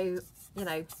hot. So, you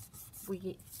know,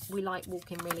 we like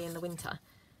walking really in the winter.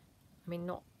 I mean,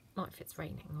 not if it's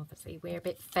raining, obviously. We're a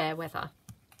bit fair weather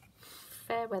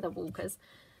walkers.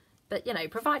 But, you know,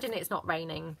 providing it's not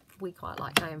raining, we quite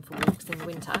like going for walks in the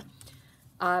winter.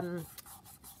 And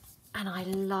I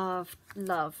love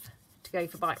to go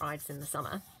for bike rides in the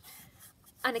summer.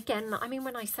 And again, I mean,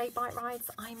 when I say bike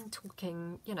rides, I'm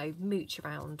talking, you know, mooch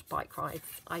around bike rides.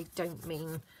 I don't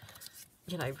mean,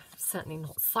 you know, certainly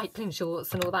not cycling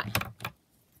shorts and all that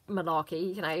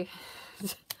malarkey, you know.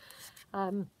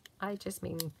 I just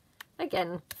mean,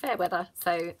 again, fair weather.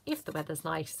 So if the weather's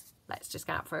nice, let's just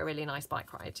go out for a really nice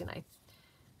bike ride, you know.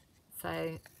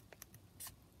 So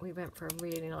we went for a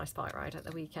really nice bike ride at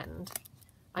the weekend.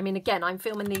 I mean, again, I'm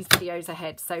filming these videos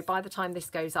ahead, so by the time this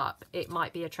goes up, it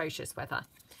might be atrocious weather.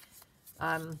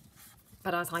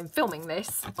 But as I'm filming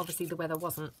this, obviously the weather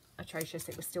wasn't atrocious,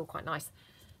 it was still quite nice.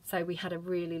 So we had a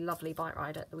really lovely bike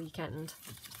ride at the weekend,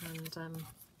 and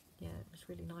yeah, it was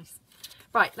really nice.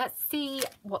 Right, let's see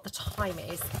what the time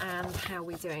is and how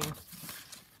we're doing.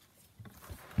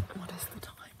 What is the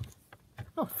time?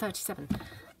 Oh, 37.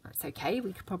 That's okay.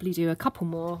 We could probably do a couple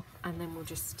more and then we'll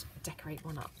just decorate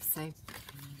one up. So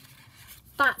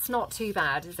that's not too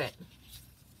bad, is it?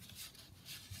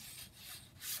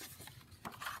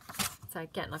 So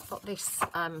again, I've got this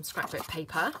scrapbook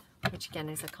paper, which again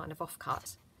is a kind of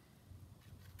offcut.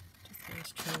 Just going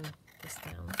to trim this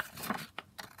down.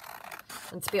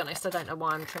 And to be honest, I don't know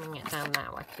why I'm trimming it down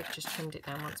now. I could have just trimmed it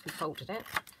down once we folded it.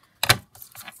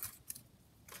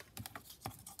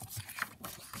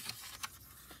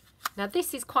 Now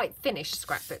this is quite finished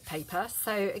scrapbook paper,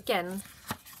 so again,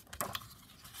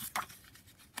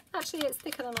 actually it's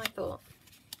thicker than I thought.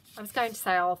 I was going to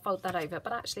say I'll fold that over,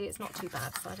 but actually it's not too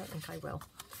bad, so I don't think I will.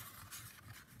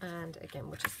 And again,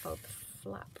 we'll just fold the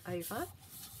flap over.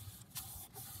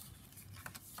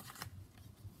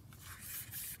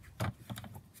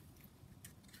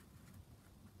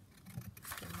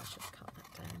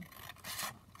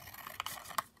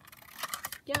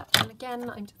 Yeah, and again,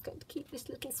 I'm just going to keep this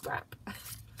little scrap.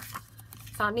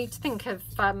 So I need to think of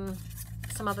some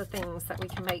other things that we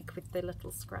can make with the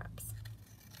little scraps.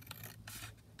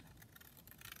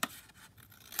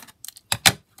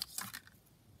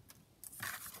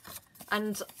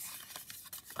 And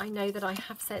I know that I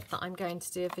have said that I'm going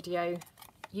to do a video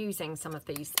using some of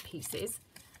these pieces,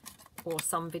 or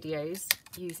some videos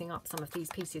using up some of these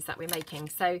pieces that we're making.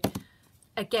 So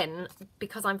again,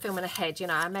 because I'm filming ahead, you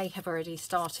know, I may have already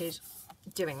started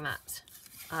doing that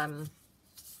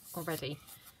already.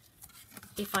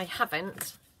 If I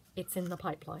haven't, it's in the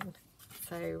pipeline.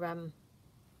 So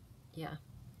yeah,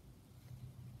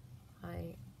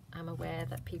 I am aware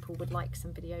that people would like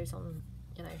some videos on,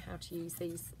 you know, how to use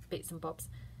these bits and bobs.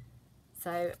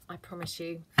 So I promise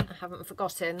you, I haven't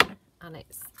forgotten, and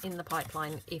it's in the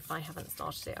pipeline if I haven't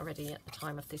started it already at the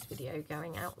time of this video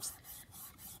going out.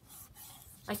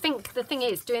 I think the thing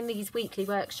is, doing these weekly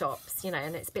workshops, you know,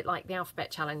 and it's a bit like the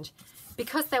alphabet challenge,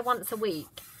 because they're once a week,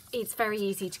 it's very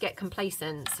easy to get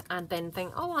complacent and then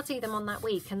think, oh, I'll do them on that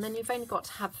week, and then you've only got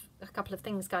to have a couple of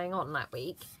things going on that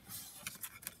week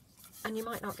and you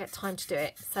might not get time to do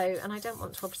it. So, and I don't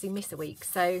want to obviously miss a week,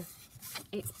 so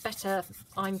it's better,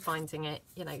 I'm finding it,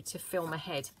 you know, to film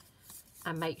ahead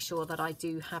and make sure that I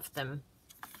do have them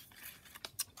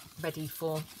ready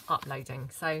for uploading.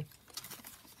 So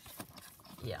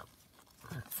yeah,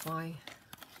 that's why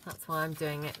I'm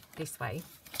doing it this way.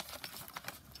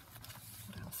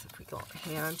 What else have we got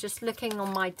here? I'm just looking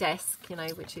on my desk, you know,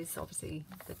 which is obviously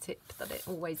the tip that it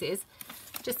always is.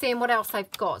 Just seeing what else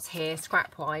I've got here,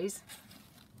 scrap-wise,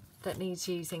 that needs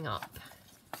using up.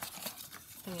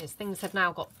 Thing is, things have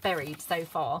now got buried so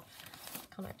far.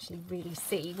 Can't actually really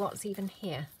see what's even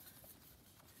here.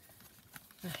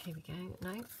 Oh, here we go.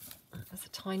 No, that's a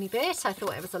tiny bit. I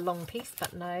thought it was a long piece,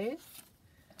 but no.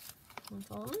 Hold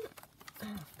on.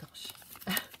 Oh gosh.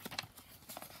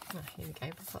 Oh, here we go.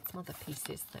 We've got some other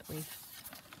pieces that we've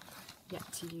yet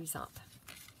to use up.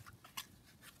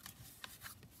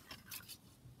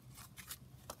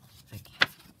 Okay.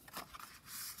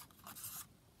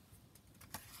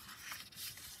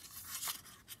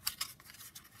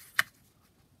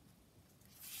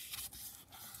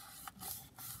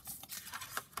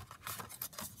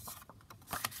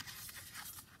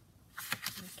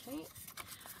 Okay.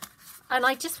 And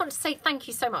I just want to say thank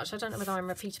you so much. I don't know whether I'm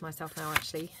repeating myself now,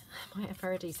 actually. I might have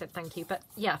already said thank you. But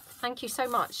yeah, thank you so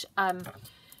much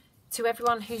to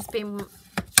everyone who's been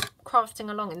crafting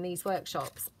along in these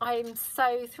workshops. I'm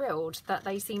so thrilled that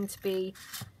they seem to be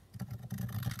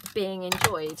being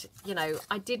enjoyed. You know,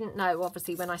 I didn't know,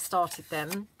 obviously, when I started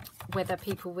them, whether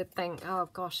people would think, oh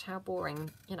gosh, how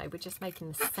boring. You know, we're just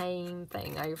making the same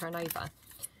thing over and over.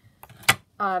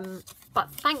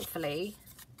 But thankfully,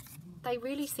 they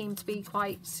really seem to be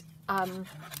quite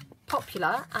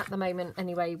popular at the moment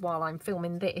anyway. While I'm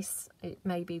filming this, it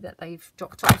may be that they've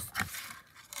dropped off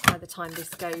by the time this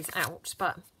goes out,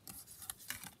 but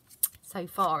so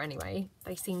far anyway,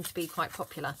 they seem to be quite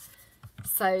popular.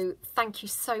 So thank you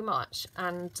so much,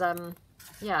 and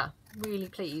yeah, really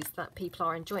pleased that people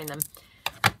are enjoying them.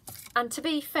 And to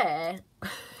be fair,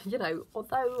 you know,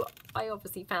 although I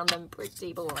obviously found them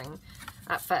pretty boring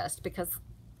at first, because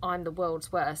I'm the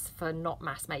world's worst for not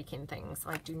mass making things.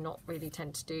 I do not really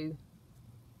tend to do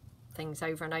things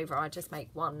over and over. I just make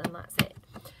one and that's it.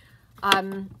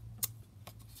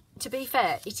 To be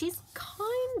fair, it is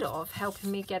kind of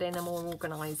helping me get in a more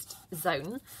organised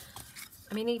zone.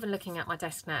 I mean, even looking at my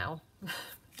desk now,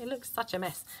 it looks such a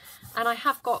mess. And I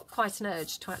have got quite an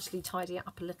urge to actually tidy it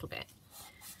up a little bit.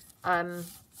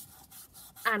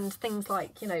 And things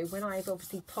like, you know, when I've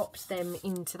obviously popped them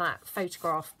into that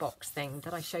photograph box thing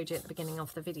that I showed you at the beginning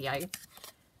of the video,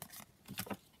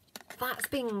 that's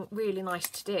been really nice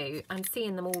to do, and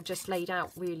seeing them all just laid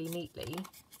out really neatly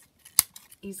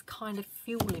is kind of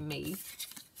fueling me.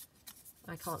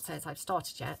 I can't say as I've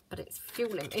started yet, but it's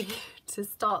fueling me to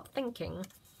start thinking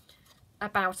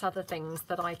about other things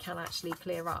that I can actually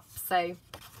clear up. So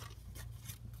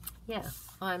yeah,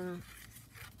 I'm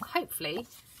hopefully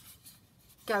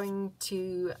going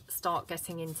to start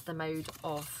getting into the mode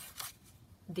of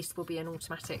this will be an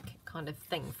automatic kind of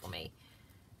thing for me.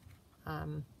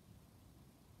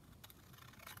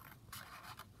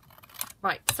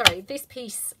 Right, sorry, this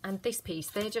piece and this piece,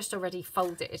 they're just already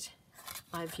folded.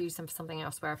 I've used them for something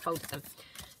else where I folded them.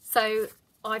 So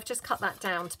I've just cut that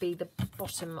down to be the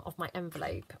bottom of my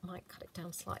envelope. I might cut it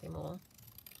down slightly more,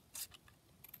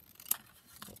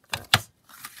 like that.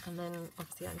 And then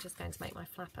obviously I'm just going to make my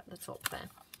flap at the top there.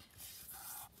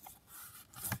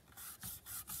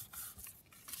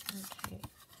 Okay.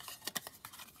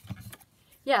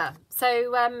 Yeah,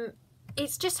 so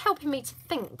it's just helping me to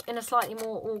think in a slightly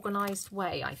more organised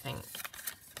way, I think.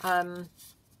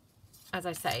 As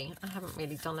I say, I haven't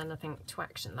really done anything to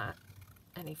action that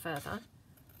any further.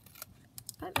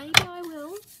 But maybe I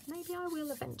will. Maybe I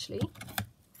will eventually.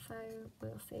 So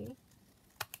we'll see.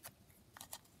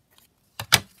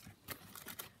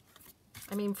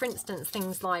 I mean, for instance,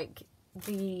 things like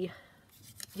the,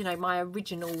 you know, my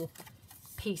original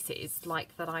pieces,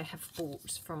 like that I have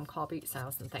bought from car boot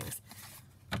sales and things.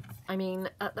 I mean,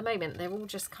 at the moment, they're all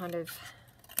just kind of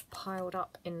piled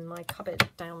up in my cupboard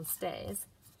downstairs.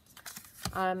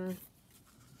 Not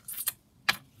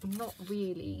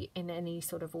really in any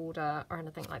sort of order or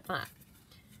anything like that.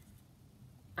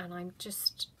 And I'm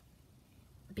just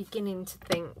beginning to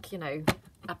think, you know,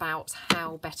 about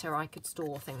how better I could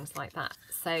store things like that.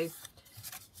 So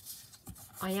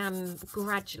I am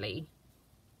gradually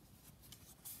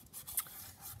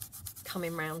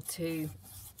coming round to,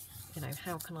 you know,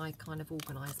 how can I kind of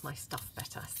organise my stuff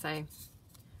better. So,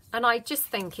 and I just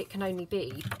think it can only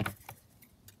be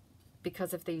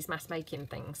because of these mass making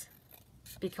things,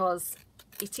 because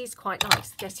it is quite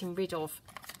nice getting rid of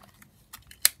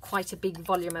quite a big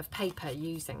volume of paper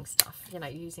using stuff, you know,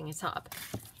 using it up.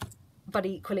 But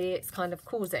equally, it's kind of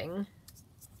causing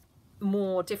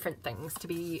more different things to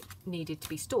be needed to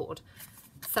be stored.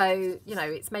 So, you know,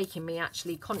 it's making me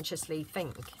actually consciously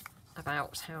think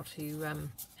about how to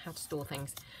store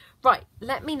things. Right,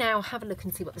 let me now have a look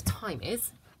and see what the time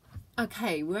is.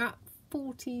 Okay, we're at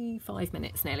 45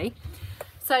 minutes nearly.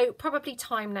 So probably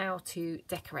time now to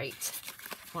decorate.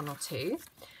 one or two.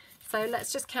 So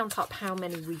let's just count up how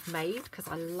many we've made, because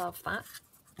I love that.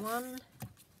 1,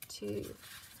 2,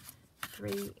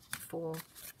 3, 4,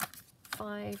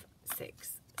 5,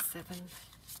 6, 7,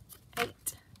 8,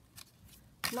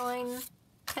 9,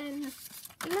 10,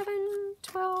 11,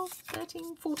 12,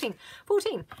 13, 14.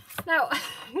 14. Now,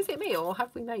 is it me, or have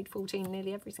we made 14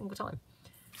 nearly every single time?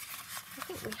 I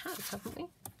think we have, haven't we?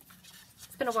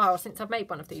 It's been a while since I've made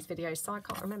one of these videos, so I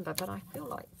can't remember, but I feel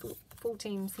like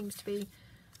 14 seems to be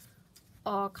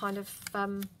our kind of our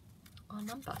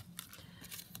number.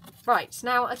 Right,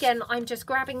 now again, I'm just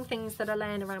grabbing things that are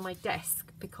laying around my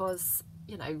desk because,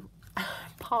 you know,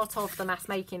 part of the mass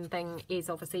making thing is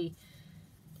obviously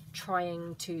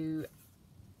trying to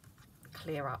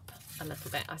clear up a little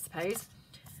bit, I suppose.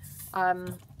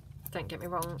 Don't get me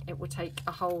wrong, it will take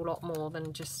a whole lot more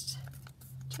than just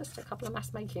a couple of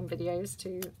mass making videos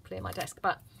to clear my desk,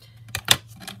 but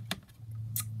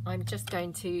I'm just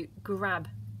going to grab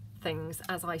things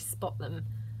as I spot them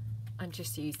and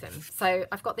just use them. So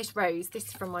I've got this rose, this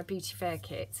is from my Beauty Fair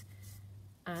kit,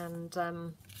 and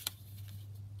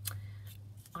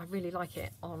I really like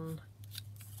it on,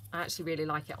 I actually really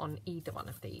like it on either one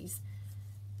of these.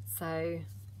 So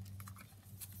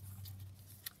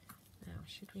now,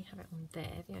 should we have it on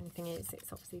there? The only thing is,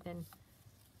 it's obviously then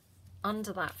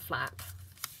under that flap.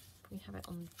 If we have it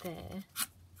on there,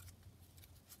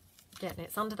 again,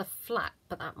 it's under the flap,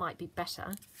 but that might be better.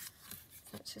 So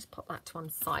let's just pop that to one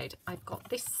side. I've got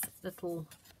this little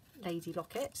lady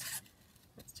locket.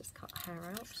 Let's just cut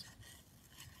her out.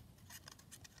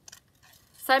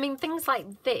 So I mean, things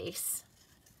like this,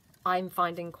 I'm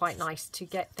finding quite nice to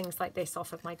get things like this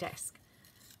off of my desk.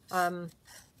 You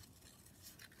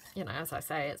know, as I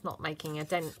say, it's not making a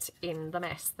dent in the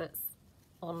mess that's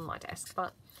on my desk,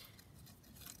 but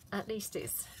at least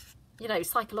it's, you know,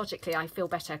 psychologically I feel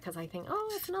better because I think,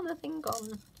 oh, it's another thing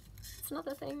gone. It's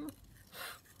another thing.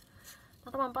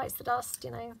 Another one bites the dust, you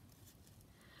know.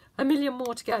 A million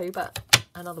more to go, but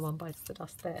another one bites the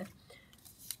dust there.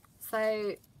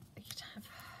 So we could have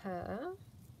her.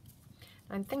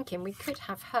 I'm thinking we could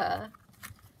have her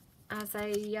as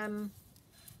a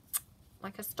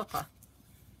like a stopper,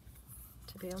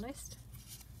 to be honest.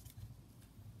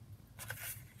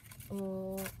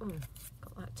 Or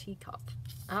got that teacup.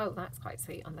 Oh, that's quite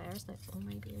sweet on there, isn't it? Or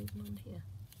maybe even on here.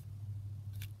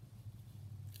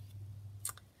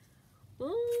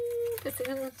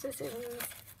 Decisions.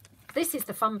 This is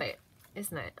the fun bit,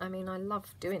 isn't it? I mean, I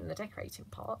love doing the decorating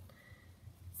part.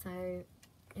 So,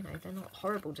 you know, they're not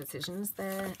horrible decisions.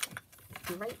 They're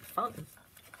great fun.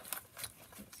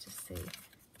 Let's just see.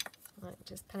 Right,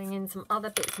 just putting in some other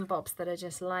bits and bobs that are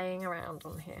just laying around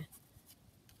on here.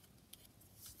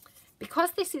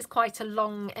 Because this is quite a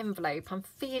long envelope, I'm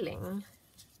feeling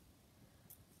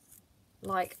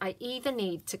like I either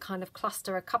need to kind of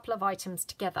cluster a couple of items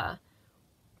together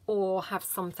or have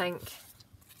something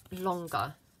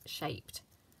longer shaped.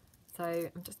 So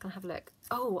I'm just going to have a look.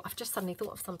 Oh, I've just suddenly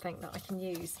thought of something that I can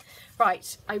use.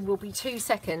 Right, I will be 2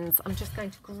 seconds. I'm just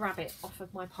going to grab it off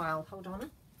of my pile. Hold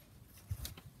on.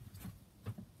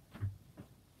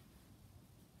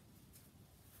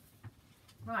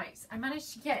 Right, I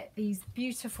managed to get these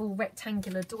beautiful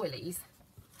rectangular doilies.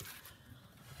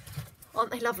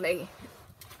 Aren't they lovely?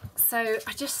 So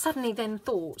I just suddenly then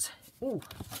thought, ooh,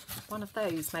 one of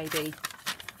those maybe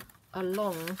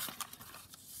along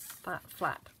that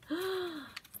flap.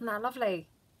 Isn't that lovely?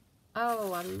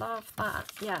 Oh, I love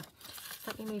that. Yeah,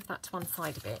 let me move that to one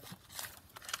side a bit.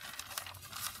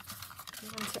 Do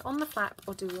we want it on the flap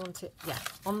or do we want it, yeah,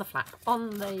 on the flap,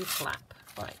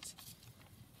 right.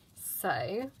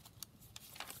 So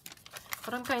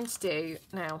what I'm going to do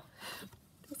now,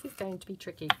 this is going to be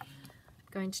tricky.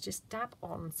 I'm going to just dab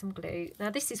on some glue.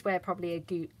 Now this is where probably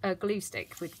a glue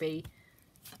stick would be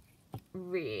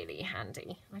really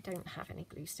handy. I don't have any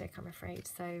glue stick, I'm afraid,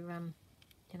 so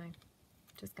you know,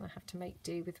 just going to have to make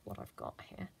do with what I've got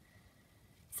here.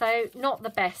 So not the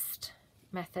best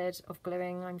method of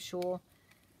gluing, I'm sure,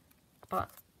 but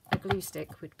a glue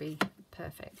stick would be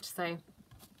perfect. So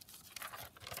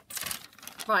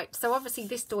right, so obviously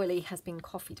this doily has been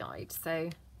coffee dyed, so,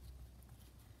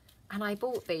 and I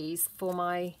bought these for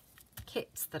my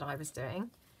kits that I was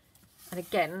doing, and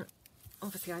again,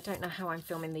 obviously I don't know how I'm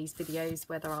filming these videos,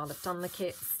 whether I'll have done the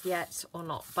kits yet or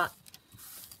not, but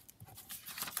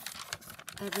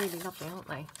they're really lovely, aren't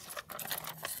they?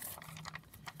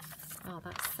 Oh,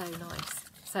 that's so nice.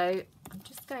 So I'm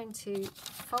just going to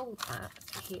fold that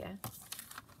here.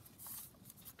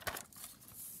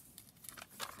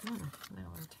 No,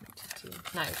 I'm tempted to,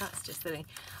 no, that's just silly.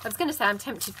 I was going to say I'm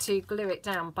tempted to glue it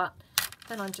down, but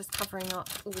then I'm just covering up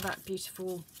all that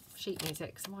beautiful sheet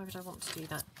music. So why would I want to do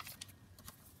that?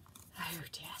 Oh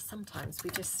dear, sometimes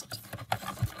we just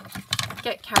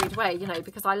get carried away, you know,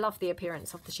 because I love the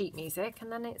appearance of the sheet music,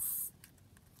 and then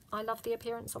I love the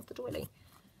appearance of the doily.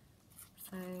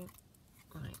 So,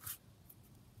 right.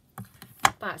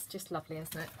 That's just lovely,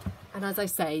 isn't it? And as I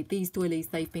say, these doilies,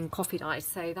 they've been coffee dyed,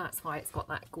 so that's why it's got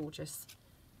that gorgeous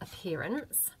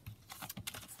appearance.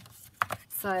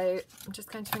 So I'm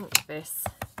just going to ink this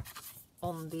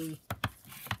on the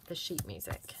sheet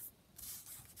music.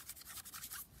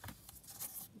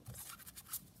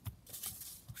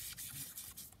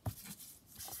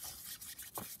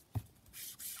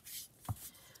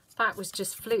 That was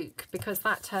just fluke, because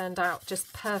that turned out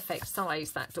just perfect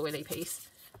size, that doily piece,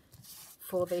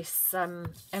 for this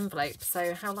envelope.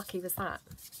 So how lucky was that?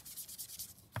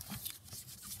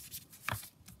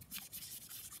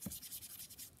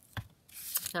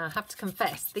 Now I have to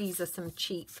confess, these are some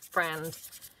cheap brand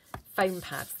foam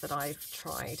pads that I've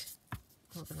tried,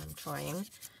 or that I'm trying.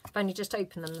 I've only just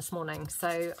opened them this morning,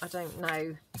 so I don't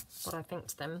know what I think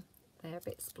to them. They're a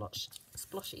bit sploshy.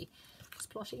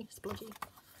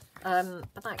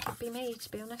 But that could be me, to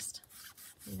be honest.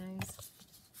 Who knows?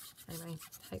 Anyway,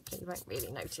 hopefully you won't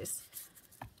really notice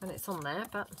when it's on there,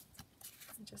 but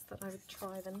I just thought I would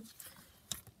try them.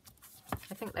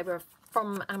 I think they were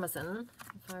from Amazon,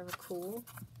 if I recall.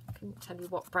 I couldn't tell you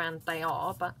what brand they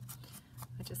are, but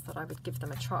I just thought I would give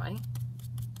them a try.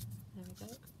 There we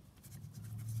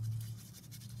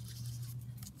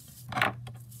go.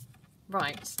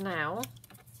 Right, now,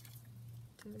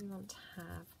 do we want to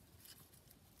have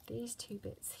these two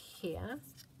bits here,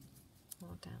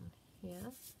 or down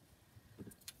here?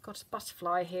 Got a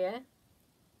butterfly here.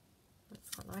 That's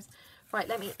quite nice. Right,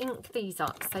 let me ink these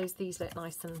up so these look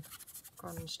nice and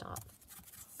grunged up.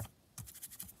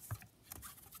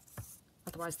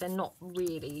 Otherwise they're not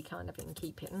really kind of in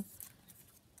keeping.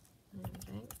 There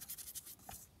we go.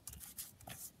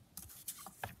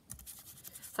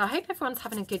 So I hope everyone's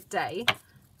having a good day,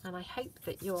 and I hope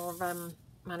that you're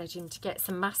managing to get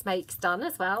some mass makes done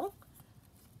as well.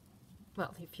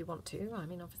 Well, if you want to. I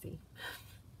mean,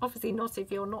 obviously not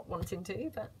if you're not wanting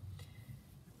to, but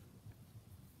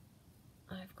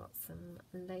I've got some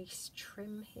lace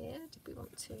trim here. Did we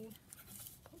want to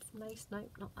put some lace?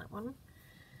 Nope, not that one.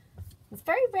 It's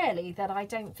very rarely that I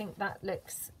don't think that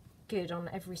looks good on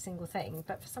every single thing,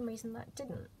 but for some reason that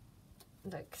didn't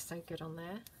look so good on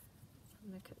there.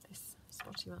 Look at this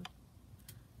spotty one.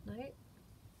 No.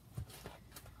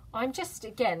 I'm just,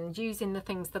 again, using the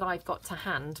things that I've got to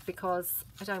hand, because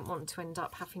I don't want to end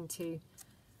up having to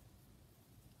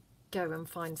go and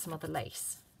find some other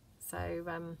lace. So,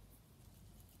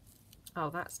 oh,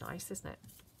 that's nice, isn't it?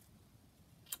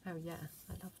 Oh yeah,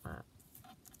 I love that.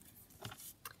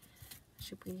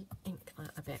 Should we ink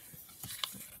that a bit?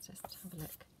 Let's just have a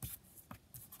look.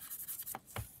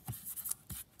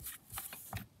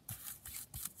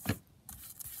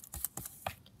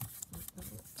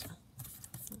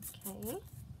 Okay.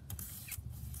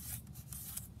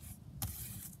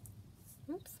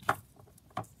 Oops.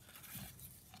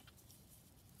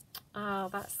 Oh,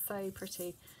 that's so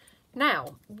pretty.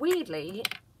 Now, weirdly,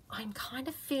 I'm kind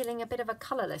of feeling a bit of a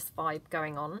colourless vibe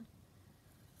going on.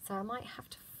 So I might have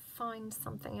to find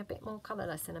something a bit more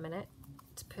colourless in a minute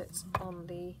to put on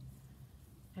the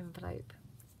envelope.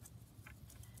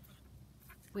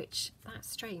 Which, that's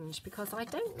strange, because I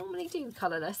don't normally do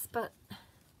colourless, but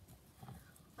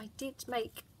I did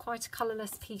make quite a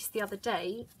colourless piece the other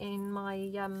day in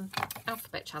my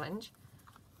alphabet challenge,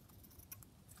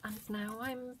 and now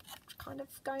I'm kind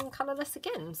of going colourless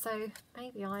again. So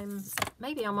maybe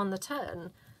I'm on the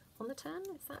turn. On the turn?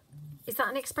 Is that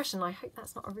an expression? I hope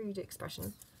that's not a rude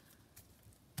expression.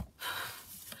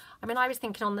 I mean, I was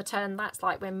thinking on the turn, that's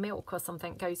like when milk or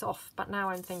something goes off, but now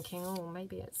I'm thinking, oh,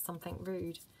 maybe it's something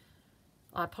rude.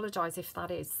 I apologise if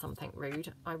that is something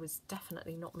rude. I was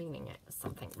definitely not meaning it as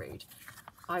something rude.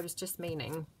 I was just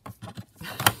meaning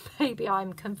maybe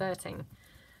I'm converting.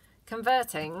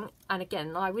 And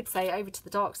again, I would say over to the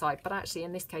dark side, but actually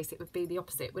in this case it would be the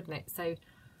opposite, wouldn't it? So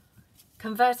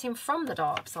converting from the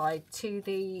dark side to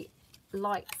the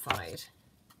light side.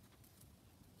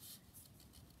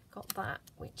 Got that,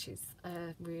 which is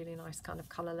a really nice kind of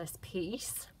colourless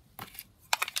piece.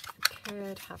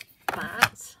 Could have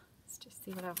that. Let's just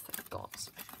see what else I've got.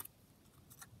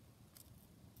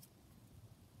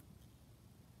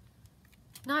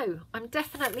 No, I'm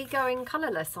definitely going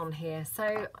colourless on here.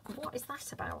 So what is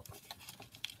that about?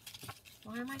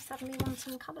 Why am I suddenly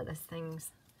wanting colourless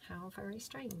things? How very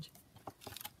strange.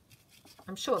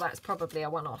 I'm sure that's probably a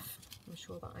one-off. I'm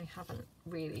sure that I haven't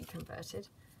really converted.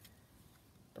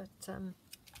 but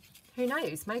who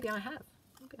knows, maybe I have.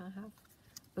 Maybe I have.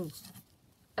 Ooh.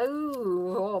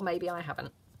 Oh, or maybe I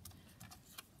haven't.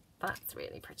 That's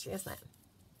really pretty, isn't it?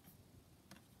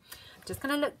 Just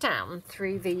going to look down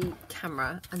through the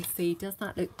camera and see, does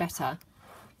that look better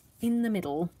in the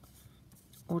middle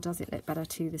or does it look better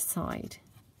to the side?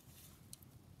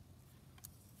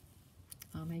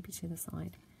 Oh, maybe to the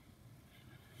side.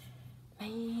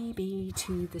 Maybe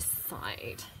to the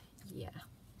side. Yeah.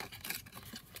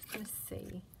 Just going to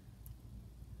see.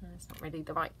 It's not really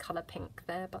the right colour pink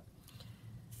there, but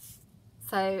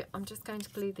so I'm just going to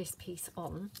glue this piece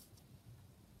on.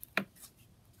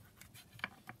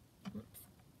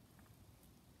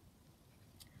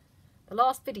 The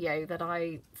last video that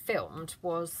I filmed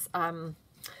was one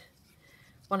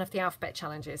of the alphabet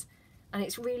challenges, and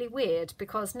it's really weird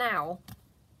because now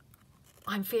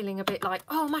I'm feeling a bit like,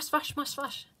 oh, must rush,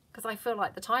 because I feel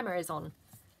like the timer is on.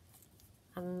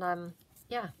 And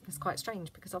yeah, it's quite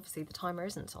strange because obviously the timer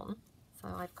isn't on, so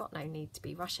I've got no need to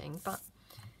be rushing, but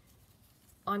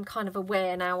I'm kind of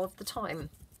aware now of the time,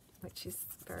 which is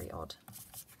very odd,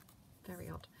 very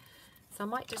odd. So I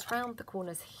might just round the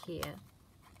corners here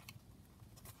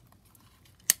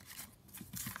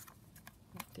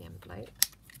of the envelope.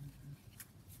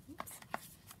 Oops.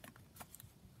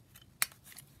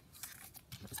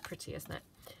 That's pretty, isn't it?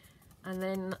 And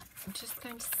then I'm just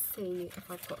going to see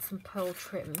if I've got some pearl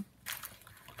trim.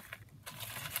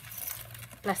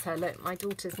 Bless her, look, my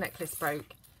daughter's necklace broke.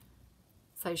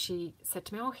 So she said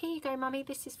to me, oh, here you go, Mummy,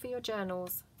 this is for your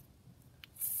journals.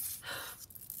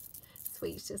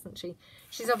 Sweet, isn't she?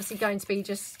 She's obviously going to be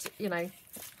just, you know,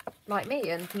 like me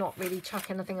and not really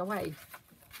chuck anything away.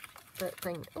 But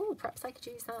think, oh, perhaps I could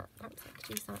use that, perhaps I could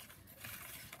use that.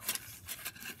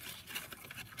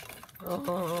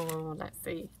 Oh, let's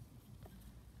see.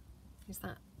 Is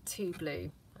that too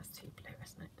blue? That's too blue,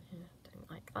 isn't it? Yeah,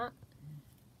 don't like that.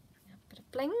 Yeah, a bit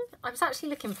of bling. I was actually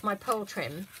looking for my pearl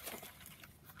trim.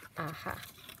 Aha.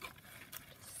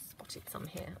 Just spotted some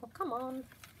here. Oh, come on.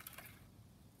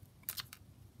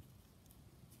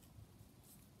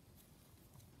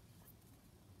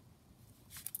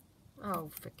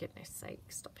 Oh, for goodness sake,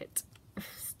 stop it.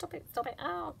 Stop it, stop it.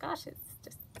 Oh, gosh, it's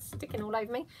just sticking all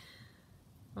over me.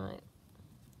 Right.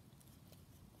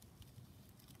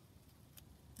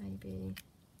 Maybe.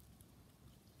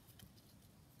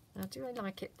 Now, do I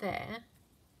like it there?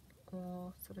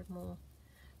 Or sort of more...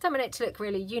 Don't want it to look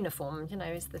really uniform, you know,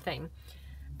 is the thing.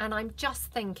 And I'm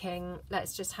just thinking,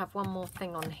 let's just have one more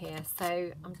thing on here.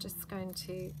 So I'm just going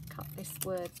to cut this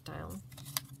word down.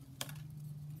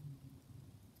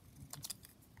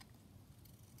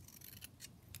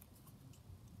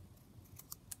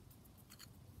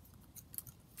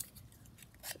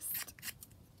 Just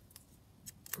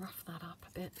rough that up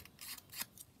a bit.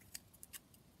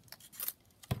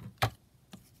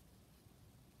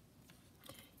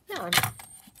 Yeah, I'm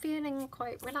feeling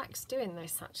quite relaxed doing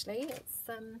this actually. It's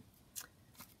I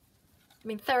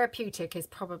mean, therapeutic is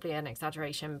probably an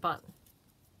exaggeration, but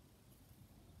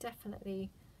definitely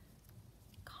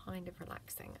kind of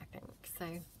relaxing, I think. So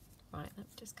right, let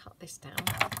me just cut this down.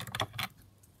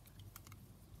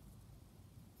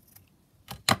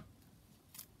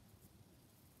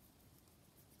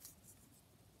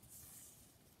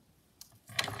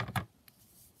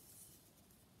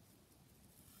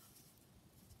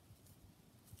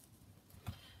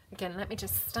 Again, let me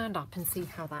just stand up and see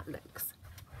how that looks.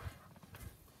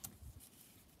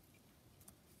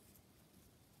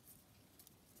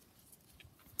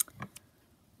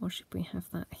 Or should we have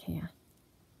that here?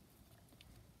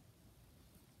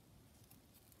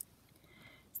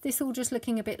 Is this all just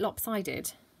looking a bit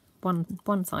lopsided?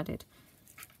 One-sided?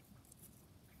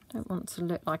 Don't want to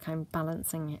look like I'm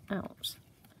balancing it out.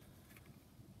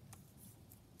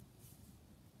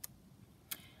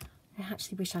 I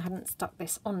actually wish I hadn't stuck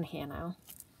this on here now,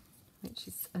 which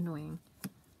is annoying.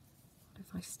 What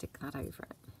if I stick that over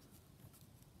it?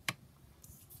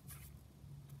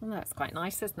 Well, that's quite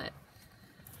nice, isn't it?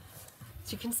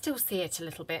 So you can still see it a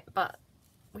little bit, but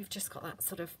we've just got that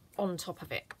sort of on top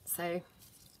of it. So,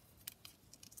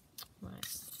 right,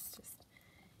 let's just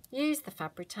use the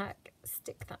Fabri-Tac,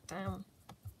 stick that down.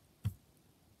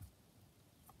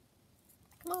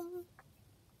 Come on.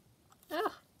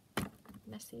 Oh.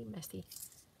 Messy, messy.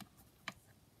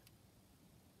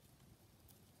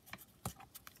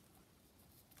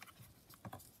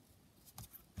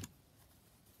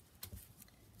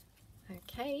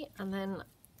 Okay, and then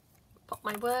pop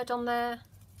my word on there.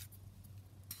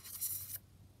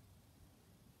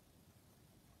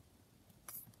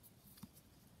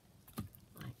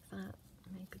 Like that,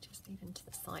 maybe just even to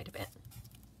the side a bit.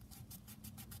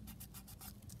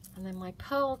 And then my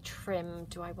pearl trim,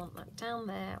 do I want that down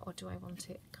there or do I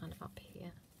want it kind of up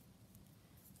here?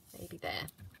 Maybe there.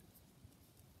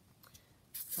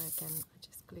 So again, I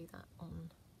just glue that on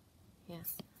here,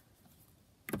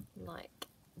 like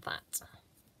that.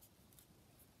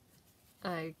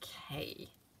 Okay.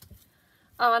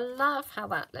 Oh, I love how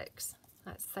that looks.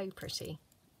 That's so pretty.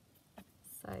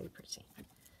 So pretty.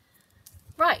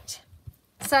 Right.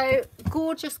 So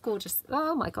gorgeous, gorgeous.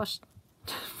 Oh my gosh.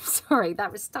 Sorry,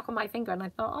 that was stuck on my finger and I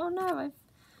thought, oh no,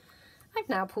 I've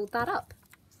now pulled that up.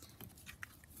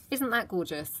 Isn't that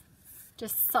gorgeous?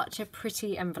 Just such a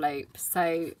pretty envelope.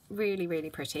 So really,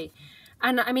 really pretty.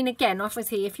 And I mean, again,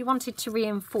 obviously, if you wanted to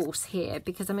reinforce here,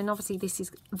 because I mean, obviously this is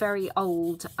very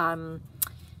old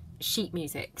sheet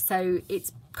music, so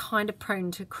it's kind of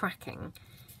prone to cracking.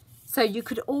 So you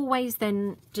could always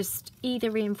then just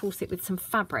either reinforce it with some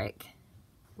fabric,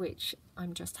 which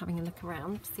I'm just having a look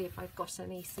around to see if I've got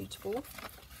any suitable.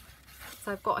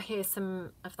 So I've got here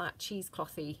some of that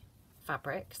cheeseclothy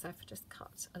fabric. So if I just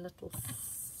cut a little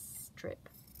strip,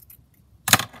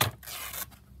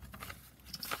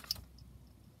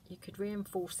 you could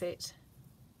reinforce it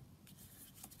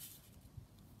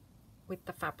with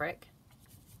the fabric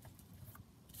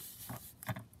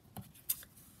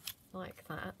like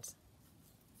that.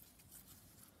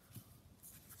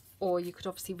 Or you could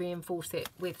obviously reinforce it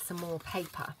with some more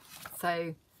paper.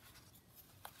 So,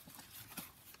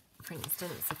 for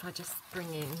instance, if I just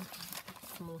bring in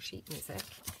some more sheet music,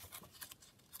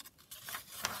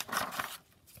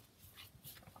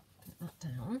 put that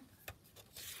down,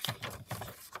 I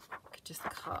could just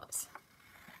cut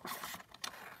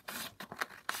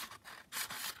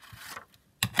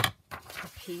a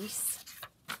piece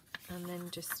and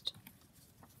then just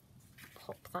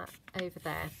pop that over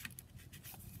there.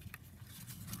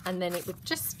 And then it would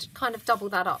just kind of double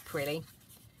that up really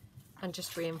and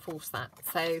just reinforce that.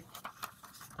 So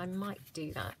I might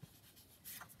do that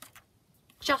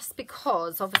just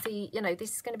because obviously, you know,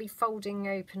 this is going to be folding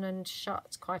open and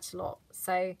shut quite a lot.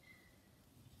 So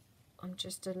I'm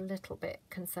just a little bit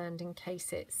concerned in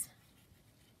case it's,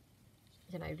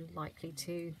 you know, likely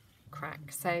to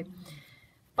crack. So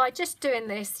by just doing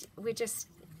this, we just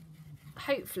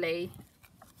hopefully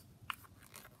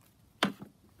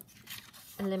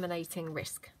eliminating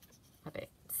risk a bit.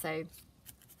 So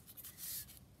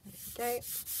there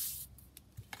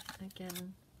we go.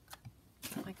 Again,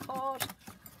 my card,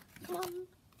 come on,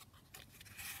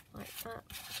 like that.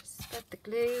 Just spread the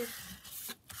glue.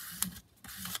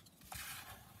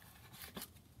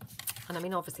 And I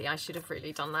mean, obviously I should have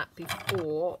really done that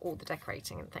before all the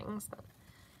decorating and things, but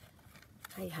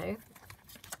hey ho.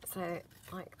 So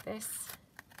like this.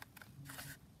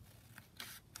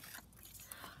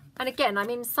 And again, I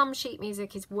mean, some sheet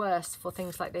music is worse for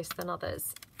things like this than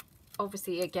others.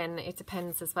 Obviously, again, it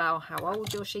depends as well how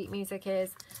old your sheet music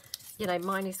is. You know,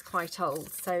 mine is quite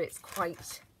old, so it's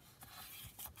quite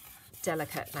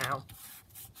delicate now.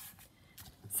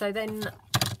 So then,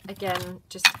 again,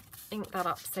 just ink that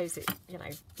up so that it, you know,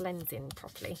 blends in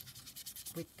properly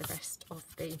with the rest of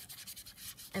the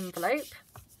envelope.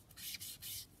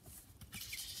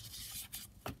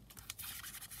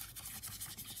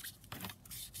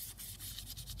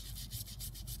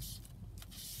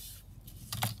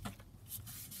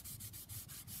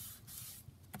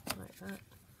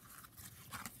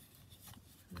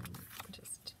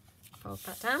 Fold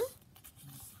that down.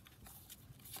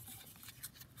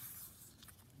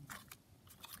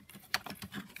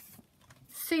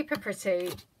 Super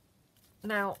pretty.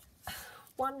 Now,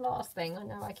 one last thing. I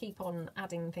know I keep on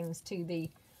adding things to the,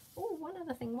 oh, one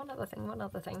other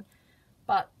thing.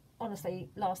 But honestly,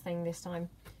 last thing this time.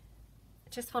 I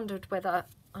just wondered whether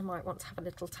I might want to have a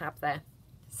little tab there.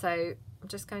 So I'm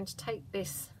just going to take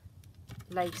this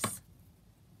lace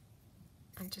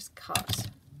and just cut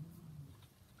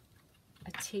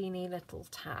a teeny little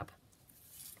tab.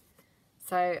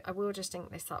 So I will just ink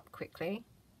this up quickly.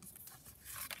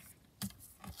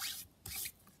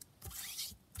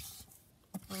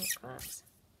 Like that.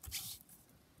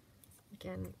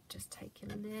 Again, just take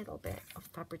a little bit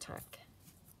of Fabri-Tac,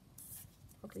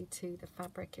 probably to the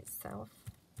fabric itself.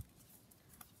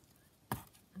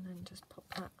 And then just pop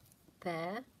that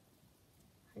there.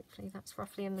 Hopefully that's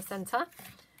roughly in the centre.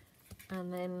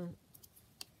 And then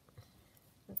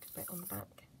a little bit on the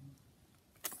back.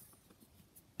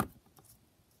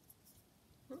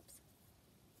 Oops.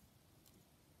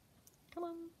 Come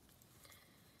on.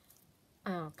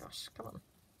 Oh gosh, come on.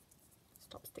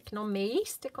 Stop sticking on me,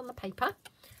 stick on the paper.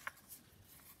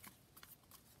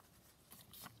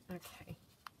 Okay.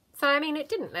 So, I mean, it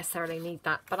didn't necessarily need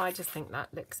that, but I just think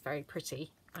that looks very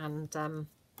pretty. And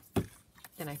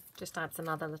you know, just adds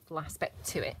another little aspect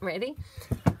to it really.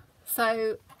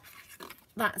 So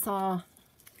that's our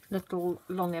little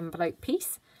long envelope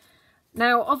piece.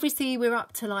 Now obviously we're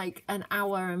up to like an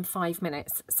hour and 5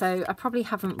 minutes, so I probably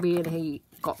haven't really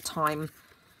got time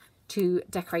to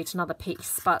decorate another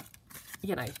piece, but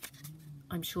you know,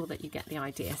 I'm sure that you get the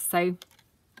idea. So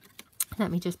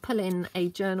let me just pull in a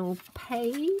journal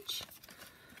page.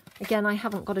 Again, I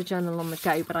haven't got a journal on the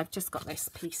go, but I've just got this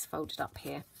piece folded up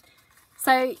here.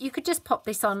 So you could just pop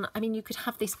this on. I mean, you could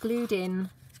have this glued in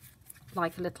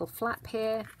like a little flap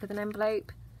here with an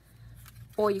envelope,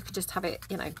 or you could just have it,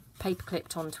 you know, paper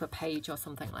clipped onto a page or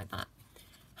something like that.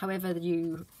 However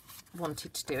you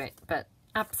wanted to do it, but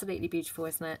absolutely beautiful,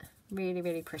 isn't it? Really,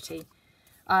 really pretty.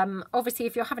 Obviously,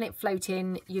 if you're having it float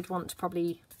in, you'd want to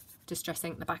probably distress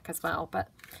ink the back as well, but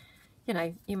you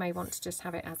know, you may want to just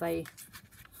have it as a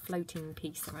floating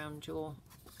piece around your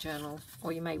journal,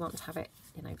 or you may want to have it,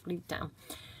 you know, glued down.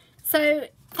 So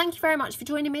thank you very much for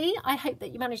joining me. I hope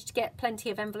that you managed to get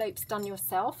plenty of envelopes done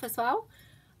yourself as well.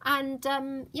 And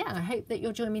yeah, I hope that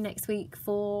you'll join me next week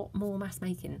for more mass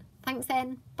making. Thanks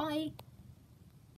then. Bye.